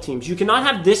special teams. You cannot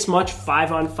have this much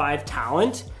 5-on-5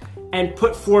 talent and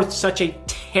put forth such a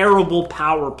terrible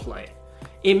power play.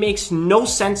 It makes no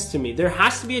sense to me. There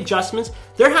has to be adjustments.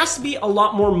 There has to be a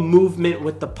lot more movement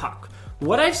with the puck.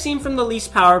 What I've seen from the Leafs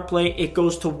power play, it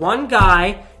goes to one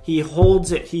guy, he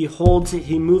holds it, he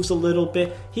moves a little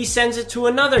bit, he sends it to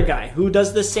another guy who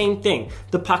does the same thing.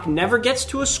 The puck never gets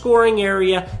to a scoring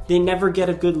area, they never get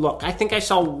a good look. I think I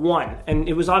saw one, and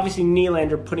it was obviously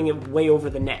Nylander putting it way over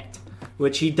the net,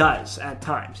 which he does at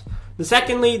times.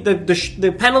 Secondly,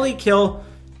 the penalty kill.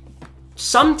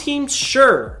 Some teams,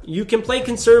 sure, you can play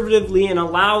conservatively and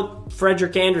allow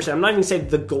Frederik Andersen. I'm not even saying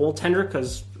the goaltender,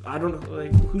 because I don't know,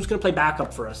 who's going to play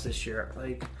backup for us this year?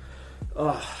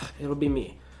 It'll be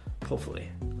me, hopefully.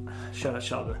 Shout out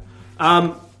Sheldon.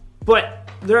 But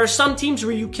there are some teams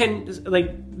where you can,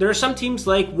 there are some teams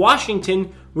like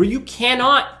Washington where you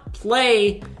cannot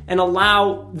play and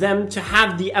allow them to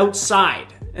have the outside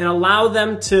and allow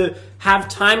them to have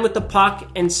time with the puck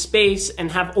and space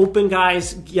and have open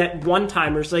guys get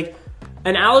one-timers. Like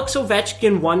an Alex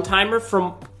Ovechkin one-timer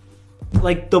from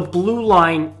like the blue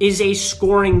line is a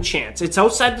scoring chance. It's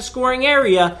outside the scoring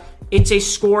area. It's a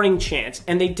scoring chance.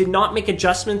 And they did not make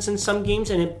adjustments in some games,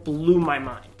 and it blew my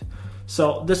mind.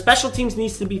 So the special teams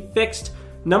needs to be fixed.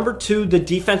 Number 2, the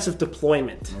defensive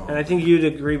deployment. And I think you'd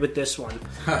agree with this one.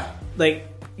 Like,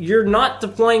 you're not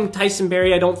deploying Tyson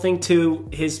Barrie, I don't think, to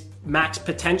his max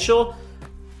potential.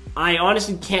 I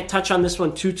honestly can't touch on this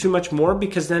one too much more,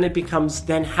 because then it becomes,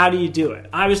 then how do you do it?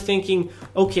 I was thinking,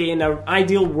 okay, in an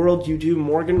ideal world, you do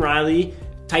Morgan Riley,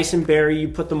 Tyson Barrie, you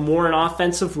put them more in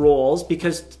offensive roles,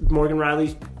 because Morgan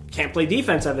Riley can't play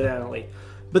defense evidently.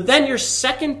 But then your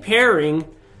second pairing,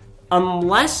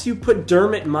 unless you put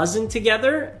Dermott Muzzin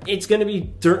together, it's going to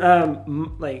be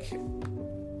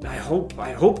I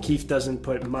hope Keefe doesn't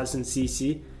put Muzzin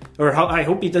CC, or I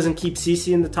hope he doesn't keep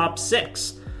CC in the top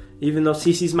 6, even though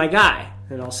CC's my guy,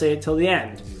 and I'll say it till the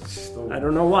end. I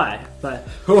don't know why, but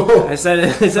I said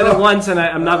it once, and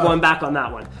I'm not going back on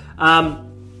that one.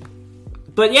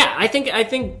 But yeah, I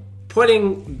think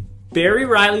putting Barrie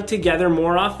Riley together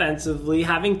more offensively,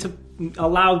 having to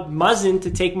allow Muzzin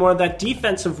to take more of that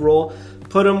defensive role,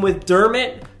 put him with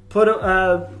Dermott,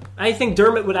 I think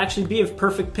Dermott would actually be a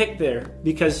perfect pick there,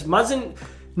 because Muzzin,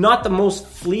 not the most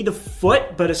fleet of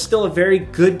foot, but is still a very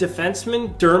good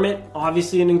defenseman. Dermott,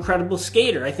 obviously an incredible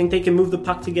skater. I think they can move the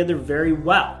puck together very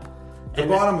well. The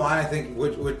bottom line, I think,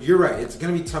 you're right, it's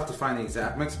going to be tough to find the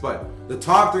exact mix, but the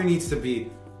top 3 needs to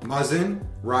be Muzzin,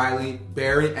 Riley,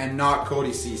 Barrie, and not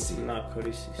Cody Ceci. Not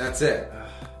Cody Ceci. That's it.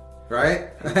 Right?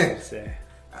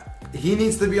 He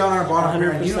needs to be on our bottom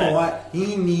pair, and you know what?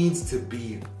 He needs to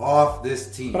be off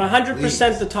this team. But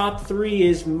 100% the top 3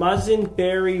 is Muzzin,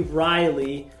 Barrie,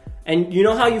 Riley. And you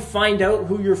know how you find out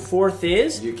who your 4th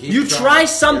is? You try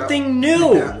something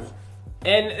new. Yeah.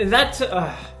 And that's...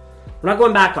 we're not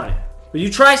going back on it. But you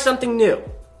try something new.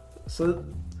 So,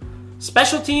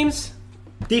 special teams,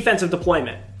 defensive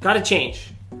deployment. Got to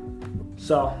change.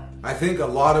 So... I think a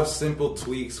lot of simple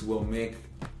tweaks will make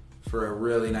for a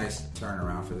really nice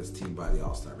turnaround for this team by the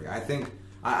All-Star break. I think,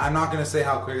 I'm not going to say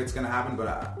how quick it's going to happen, but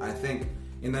I think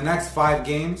in the next 5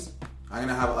 games, I'm going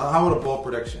to have, how about a bold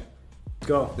prediction?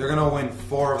 Go. They're going to win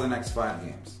 4 of the next 5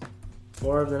 games.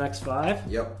 4 of the next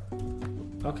 5? Yep.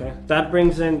 Okay. That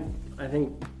brings in, I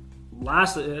think,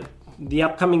 the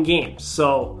upcoming games.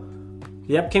 So,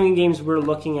 the upcoming games we're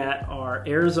looking at are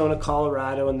Arizona,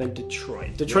 Colorado, and then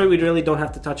Detroit. Detroit, we really don't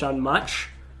have to touch on much.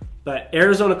 But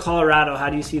Arizona, Colorado,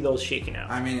 how do you see those shaking out?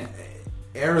 I mean,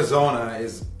 Arizona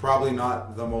is probably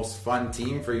not the most fun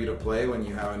team for you to play when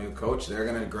you have a new coach. They're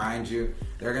going to grind you.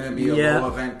 They're going to be a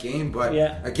low-event game. But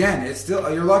again, it's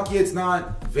still, you're lucky it's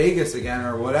not Vegas again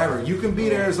or whatever. You can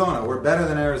beat Arizona. We're better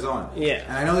than Arizona. Yeah.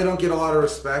 And I know they don't get a lot of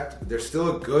respect. They're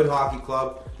still a good hockey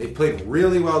club. They've played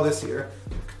really well this year.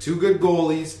 2 good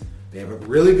goalies. They have a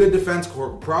really good defense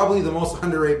core. Probably the most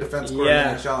underrated defense core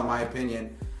in the NHL, in my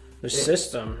opinion. The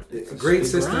system. It's a great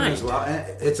system as well.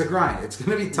 And it's a grind. It's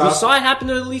going to be tough. We saw it happen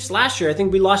to the Leafs last year. I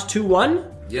think we lost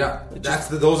 2-1. Yeah.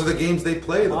 Those are the games they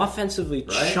played. Offensively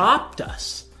chopped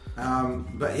us.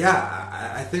 But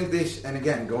yeah, I think they and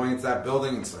again, going into that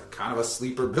building, it's like kind of a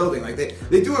sleeper building. Like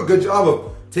they do a good job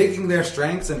of taking their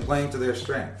strengths and playing to their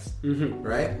strengths. Mm-hmm.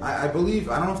 Right? I believe,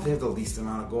 I don't know if they have the least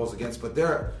amount of goals against, but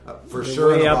they're sure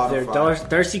way in the up there.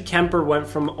 Darcy Kemper went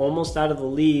from almost out of the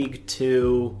league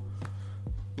to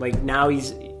like now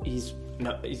he's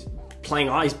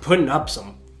playing. He's putting up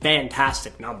some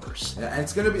fantastic numbers. Yeah, and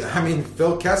it's gonna be. I mean,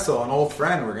 Phil Kessel, an old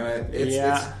friend.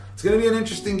 It's gonna be an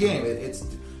interesting game.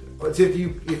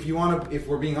 If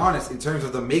we're being honest, in terms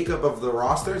of the makeup of the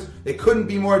rosters, they couldn't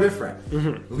be more different.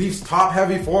 Mm-hmm. Leafs top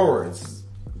heavy forwards,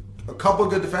 a couple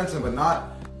good defensemen, but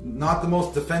not the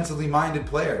most defensively minded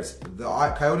players. The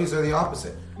Coyotes are the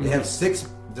opposite. They have 6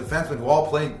 defensemen who all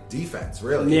play defense,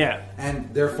 really. Yeah,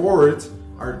 and their forwards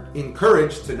are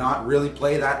encouraged to not really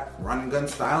play that run and gun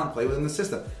style and play within the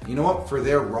system. You know what? For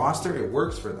their roster, it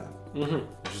works for them. Mm-hmm.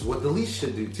 Which is what the Leafs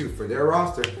should do too. For their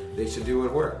roster, they should do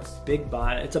what works.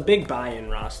 It's a big buy-in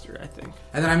roster, I think.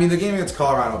 And then, I mean, the game against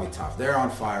Colorado will be tough. They're on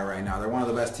fire right now. They're one of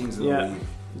the best teams in the league.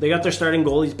 They got their starting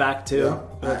goalies back too.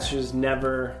 That's just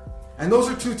never. And those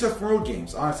are 2 tough road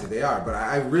games. Honestly, they are. But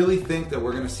I really think that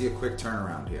we're going to see a quick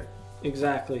turnaround here.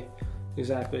 Exactly.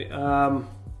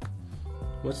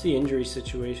 What's the injury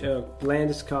situation?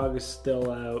 Landeskog is still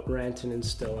out. Rantanen's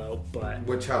still out, but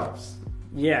which helps.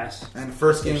 Yes. And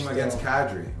first game against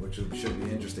Kadri, which should be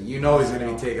interesting. You know he's going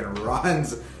to be taking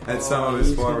runs at some of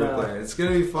his forward players. It's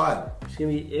going to be fun.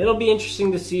 It'll be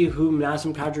interesting to see who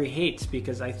Nazem Kadri hates,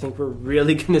 because I think we're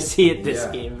really going to see it this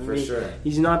game. For sure.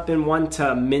 He's not been one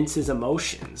to mince his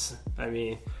emotions. I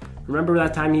mean, remember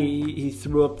that time he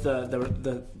threw up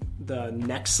the the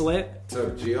neck slit.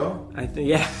 So Gio? I think,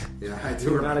 yeah. Yeah, I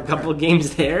do remember. Got a couple of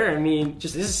games there. I mean,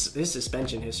 just his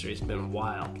suspension history has been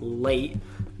wild. Late,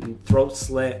 throat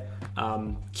slit,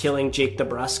 killing Jake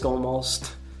DeBrusque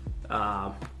almost,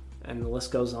 and the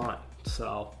list goes on.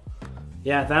 So,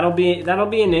 yeah, that'll be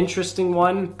an interesting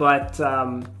one. But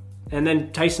and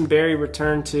then Tyson Barrie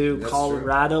returned to That's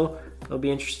Colorado. True. It'll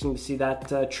be interesting to see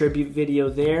that tribute video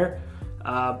there.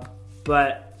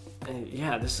 But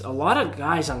yeah, there's a lot of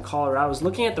guys on Colorado. I was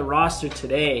looking at the roster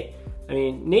today. I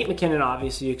mean, Nate McKinnon,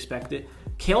 obviously you expect it.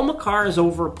 Cale Makar is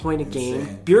over a point a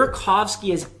game.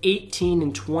 Burakovsky is 18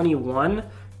 and 21.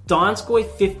 Donskoy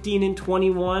 15 and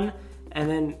 21. And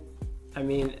then,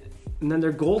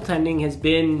 their goaltending has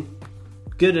been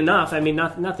good enough. I mean,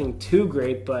 nothing too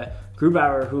great, but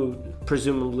Grubauer, who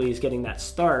presumably is getting that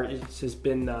start, has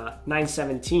been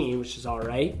 9-17, which is all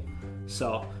right.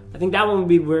 So I think that one would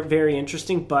be very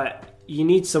interesting, but you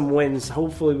need some wins.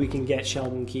 Hopefully we can get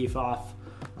Sheldon Keefe off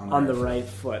on the right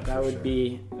foot. That would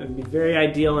be very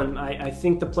ideal, and I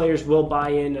think the players will buy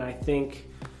in, and I think,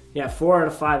 4 out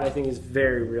of 5 I think is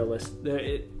very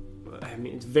realistic.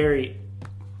 It's very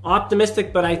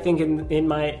optimistic, but I think in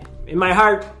my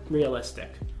heart, realistic.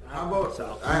 How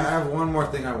about, I have one more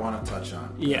thing I want to touch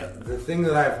on. Yeah. The thing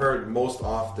that I've heard most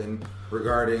often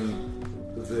regarding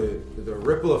the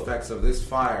ripple effects of this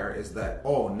fire is that,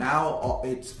 now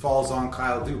it falls on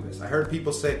Kyle Dubas. I heard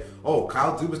people say,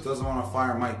 Kyle Dubas doesn't want to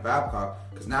fire Mike Babcock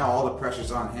because now all the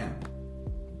pressure's on him.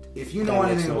 If you know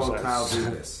anything about Kyle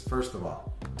Dubas, first of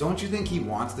all, don't you think he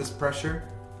wants this pressure?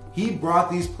 He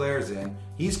brought these players in,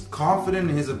 he's confident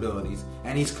in his abilities,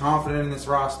 and he's confident in this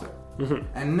roster. Mm-hmm.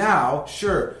 And now,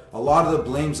 sure, a lot of the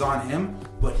blame's on him,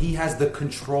 but he has the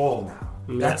control now.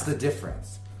 Yeah. That's the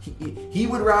difference. He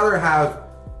would rather have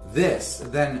this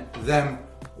than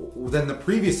the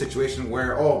previous situation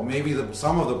where maybe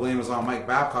some of the blame was on Mike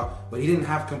Babcock, but he didn't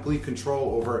have complete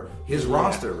control over his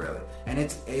roster really. And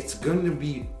it's going to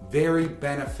be very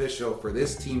beneficial for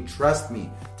this team, trust me,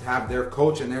 to have their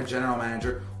coach and their general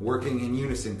manager working in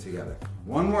unison together.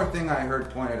 One more thing I heard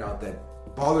pointed out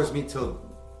that bothers me to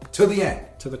the end.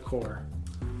 To the core.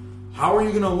 How are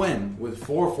you going to win with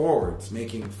 4 forwards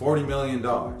making $40 million?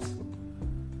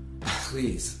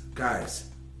 Please, guys,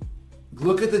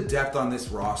 look at the depth on this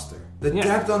roster. The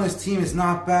depth on this team is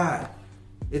not bad.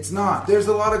 It's not. There's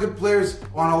a lot of good players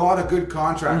on a lot of good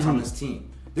contracts on this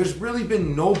team. There's really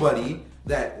been nobody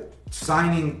that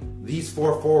signing these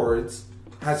 4 forwards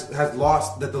has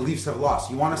lost, that the Leafs have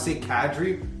lost. You want to say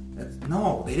Kadri?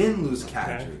 No, they didn't lose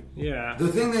Kadri. Okay. Yeah. The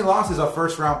thing they lost is a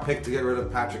first-round pick to get rid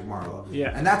of Patrick Marleau.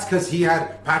 Yeah. And that's because he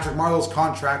had Patrick Marleau's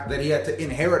contract that he had to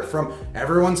inherit from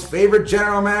everyone's favorite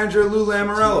general manager, Lou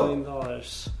Lamoriello. $2 million.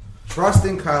 Trust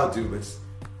in Kyle Dubas.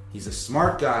 He's a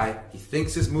smart guy. He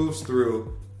thinks his moves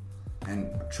through. And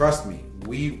trust me,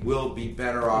 we will be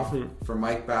better off for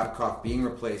Mike Babcock being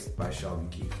replaced by Sheldon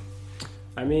Keefe.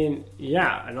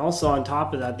 And also on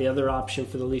top of that, the other option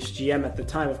for the Leafs GM at the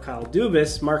time of Kyle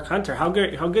Dubas, Mark Hunter. How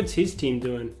good's his team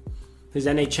doing? His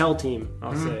NHL team,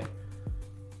 I'll say.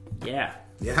 Yeah.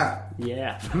 Yeah.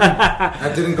 Yeah.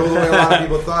 That didn't go the way a lot of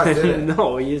people thought, did it?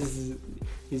 No, he's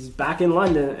back in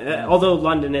London, although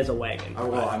London is a wagon. Oh,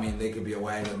 well, they could be a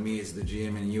wagon with me as the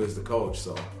GM and you as the coach,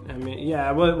 so.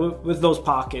 With those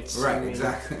pockets. Right,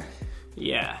 exactly.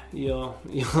 Yeah, you're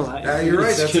right.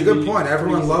 That's a good point.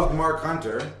 Everyone loved Mark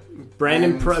Hunter.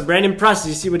 Brandon Press. Did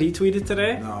you see what he tweeted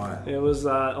today? No. It was,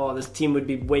 this team would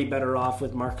be way better off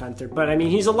with Mark Hunter. But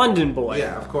he's a London boy.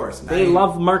 Yeah, of course. They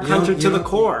love Mark Hunter to the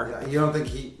core. You don't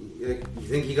think you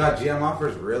think he got GM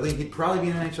offers? Really? He'd probably be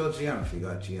an NHL GM if he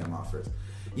got GM offers.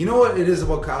 You know what it is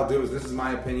about Kyle Dubas? This is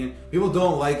my opinion. People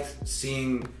don't like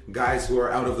seeing guys who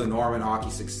are out of the norm in hockey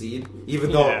succeed.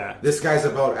 Even though this guy's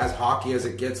about as hockey as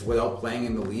it gets without playing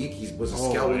in the league. He was a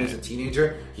scout when he was a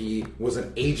teenager. He was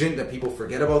an agent, that people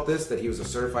forget about this, that he was a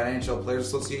certified NHL Players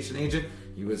Association agent.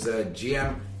 He was a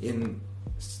GM in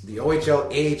the OHL,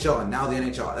 AHL, and now the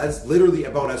NHL. That's literally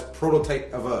about as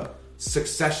prototype of a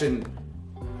succession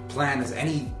plan as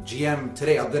any GM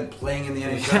today, other than playing in the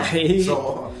NHL.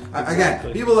 So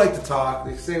again, people like to talk.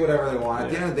 They say whatever they want. At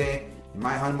the end of the day, in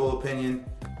my humble opinion,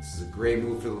 this is a great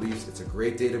move for the Leafs. It's a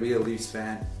great day to be a Leafs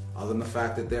fan. Other than the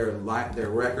fact that their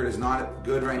record is not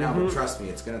good right now, but trust me,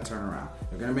 it's going to turn around.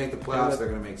 They're going to make the playoffs. They're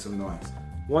going to make some noise.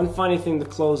 One funny thing to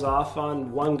close off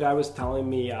on, one guy was telling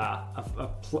me,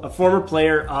 a former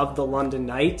player of the London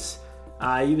Knights,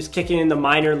 he was kicking in the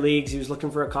minor leagues. He was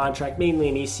looking for a contract, mainly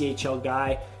an ECHL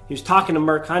guy. he was talking to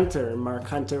Mark Hunter, and Mark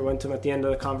Hunter went to him at the end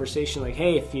of the conversation like,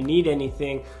 hey, if you need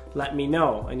anything, let me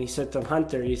know. And he said to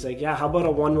Hunter, he's like, yeah, how about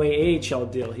a one-way AHL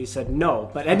deal? He said,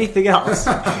 no, but anything else,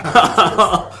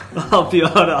 I'll help you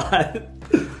out on.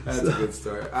 That's a good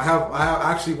story. I have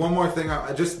actually one more thing.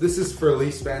 This is for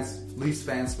Leafs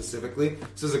fans specifically.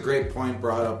 This is a great point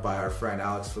brought up by our friend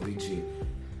Alex Felici.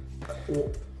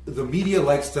 The media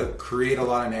likes to create a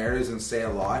lot of narratives and say a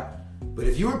lot, but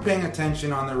if you were paying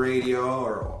attention on the radio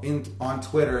or on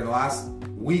Twitter in the last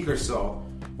week or so,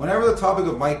 whenever the topic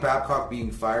of Mike Babcock being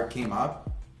fired came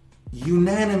up,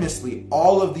 unanimously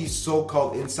all of these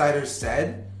so-called insiders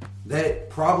said that it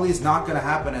probably is not going to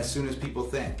happen as soon as people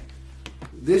think.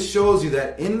 This shows you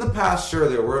that in the past, sure,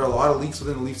 there were a lot of leaks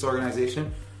within the Leafs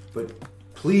organization, but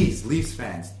please, Leafs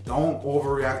fans, don't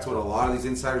overreact to what a lot of these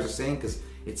insiders are saying, because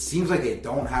it seems like they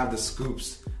don't have the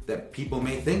scoops that people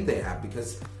may think they have.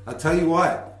 Because I'll tell you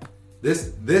what,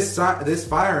 this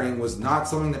firing was not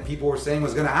something that people were saying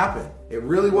was going to happen. It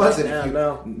really wasn't.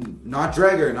 Not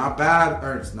Dreger, not Bab,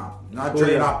 or it's not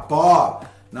Dreger, not Bob,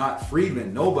 not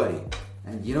Friedman, nobody.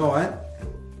 And you know what?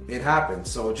 It happened.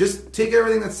 So just take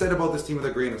everything that's said about this team with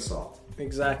a grain of salt.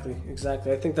 Exactly.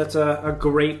 I think that's a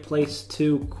great place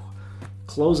to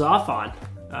close off on.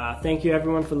 Thank you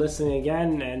everyone for listening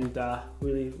again, and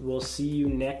we'll see you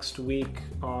next week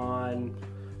on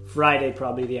Friday.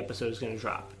 Probably the episode is going to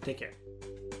drop. Take care.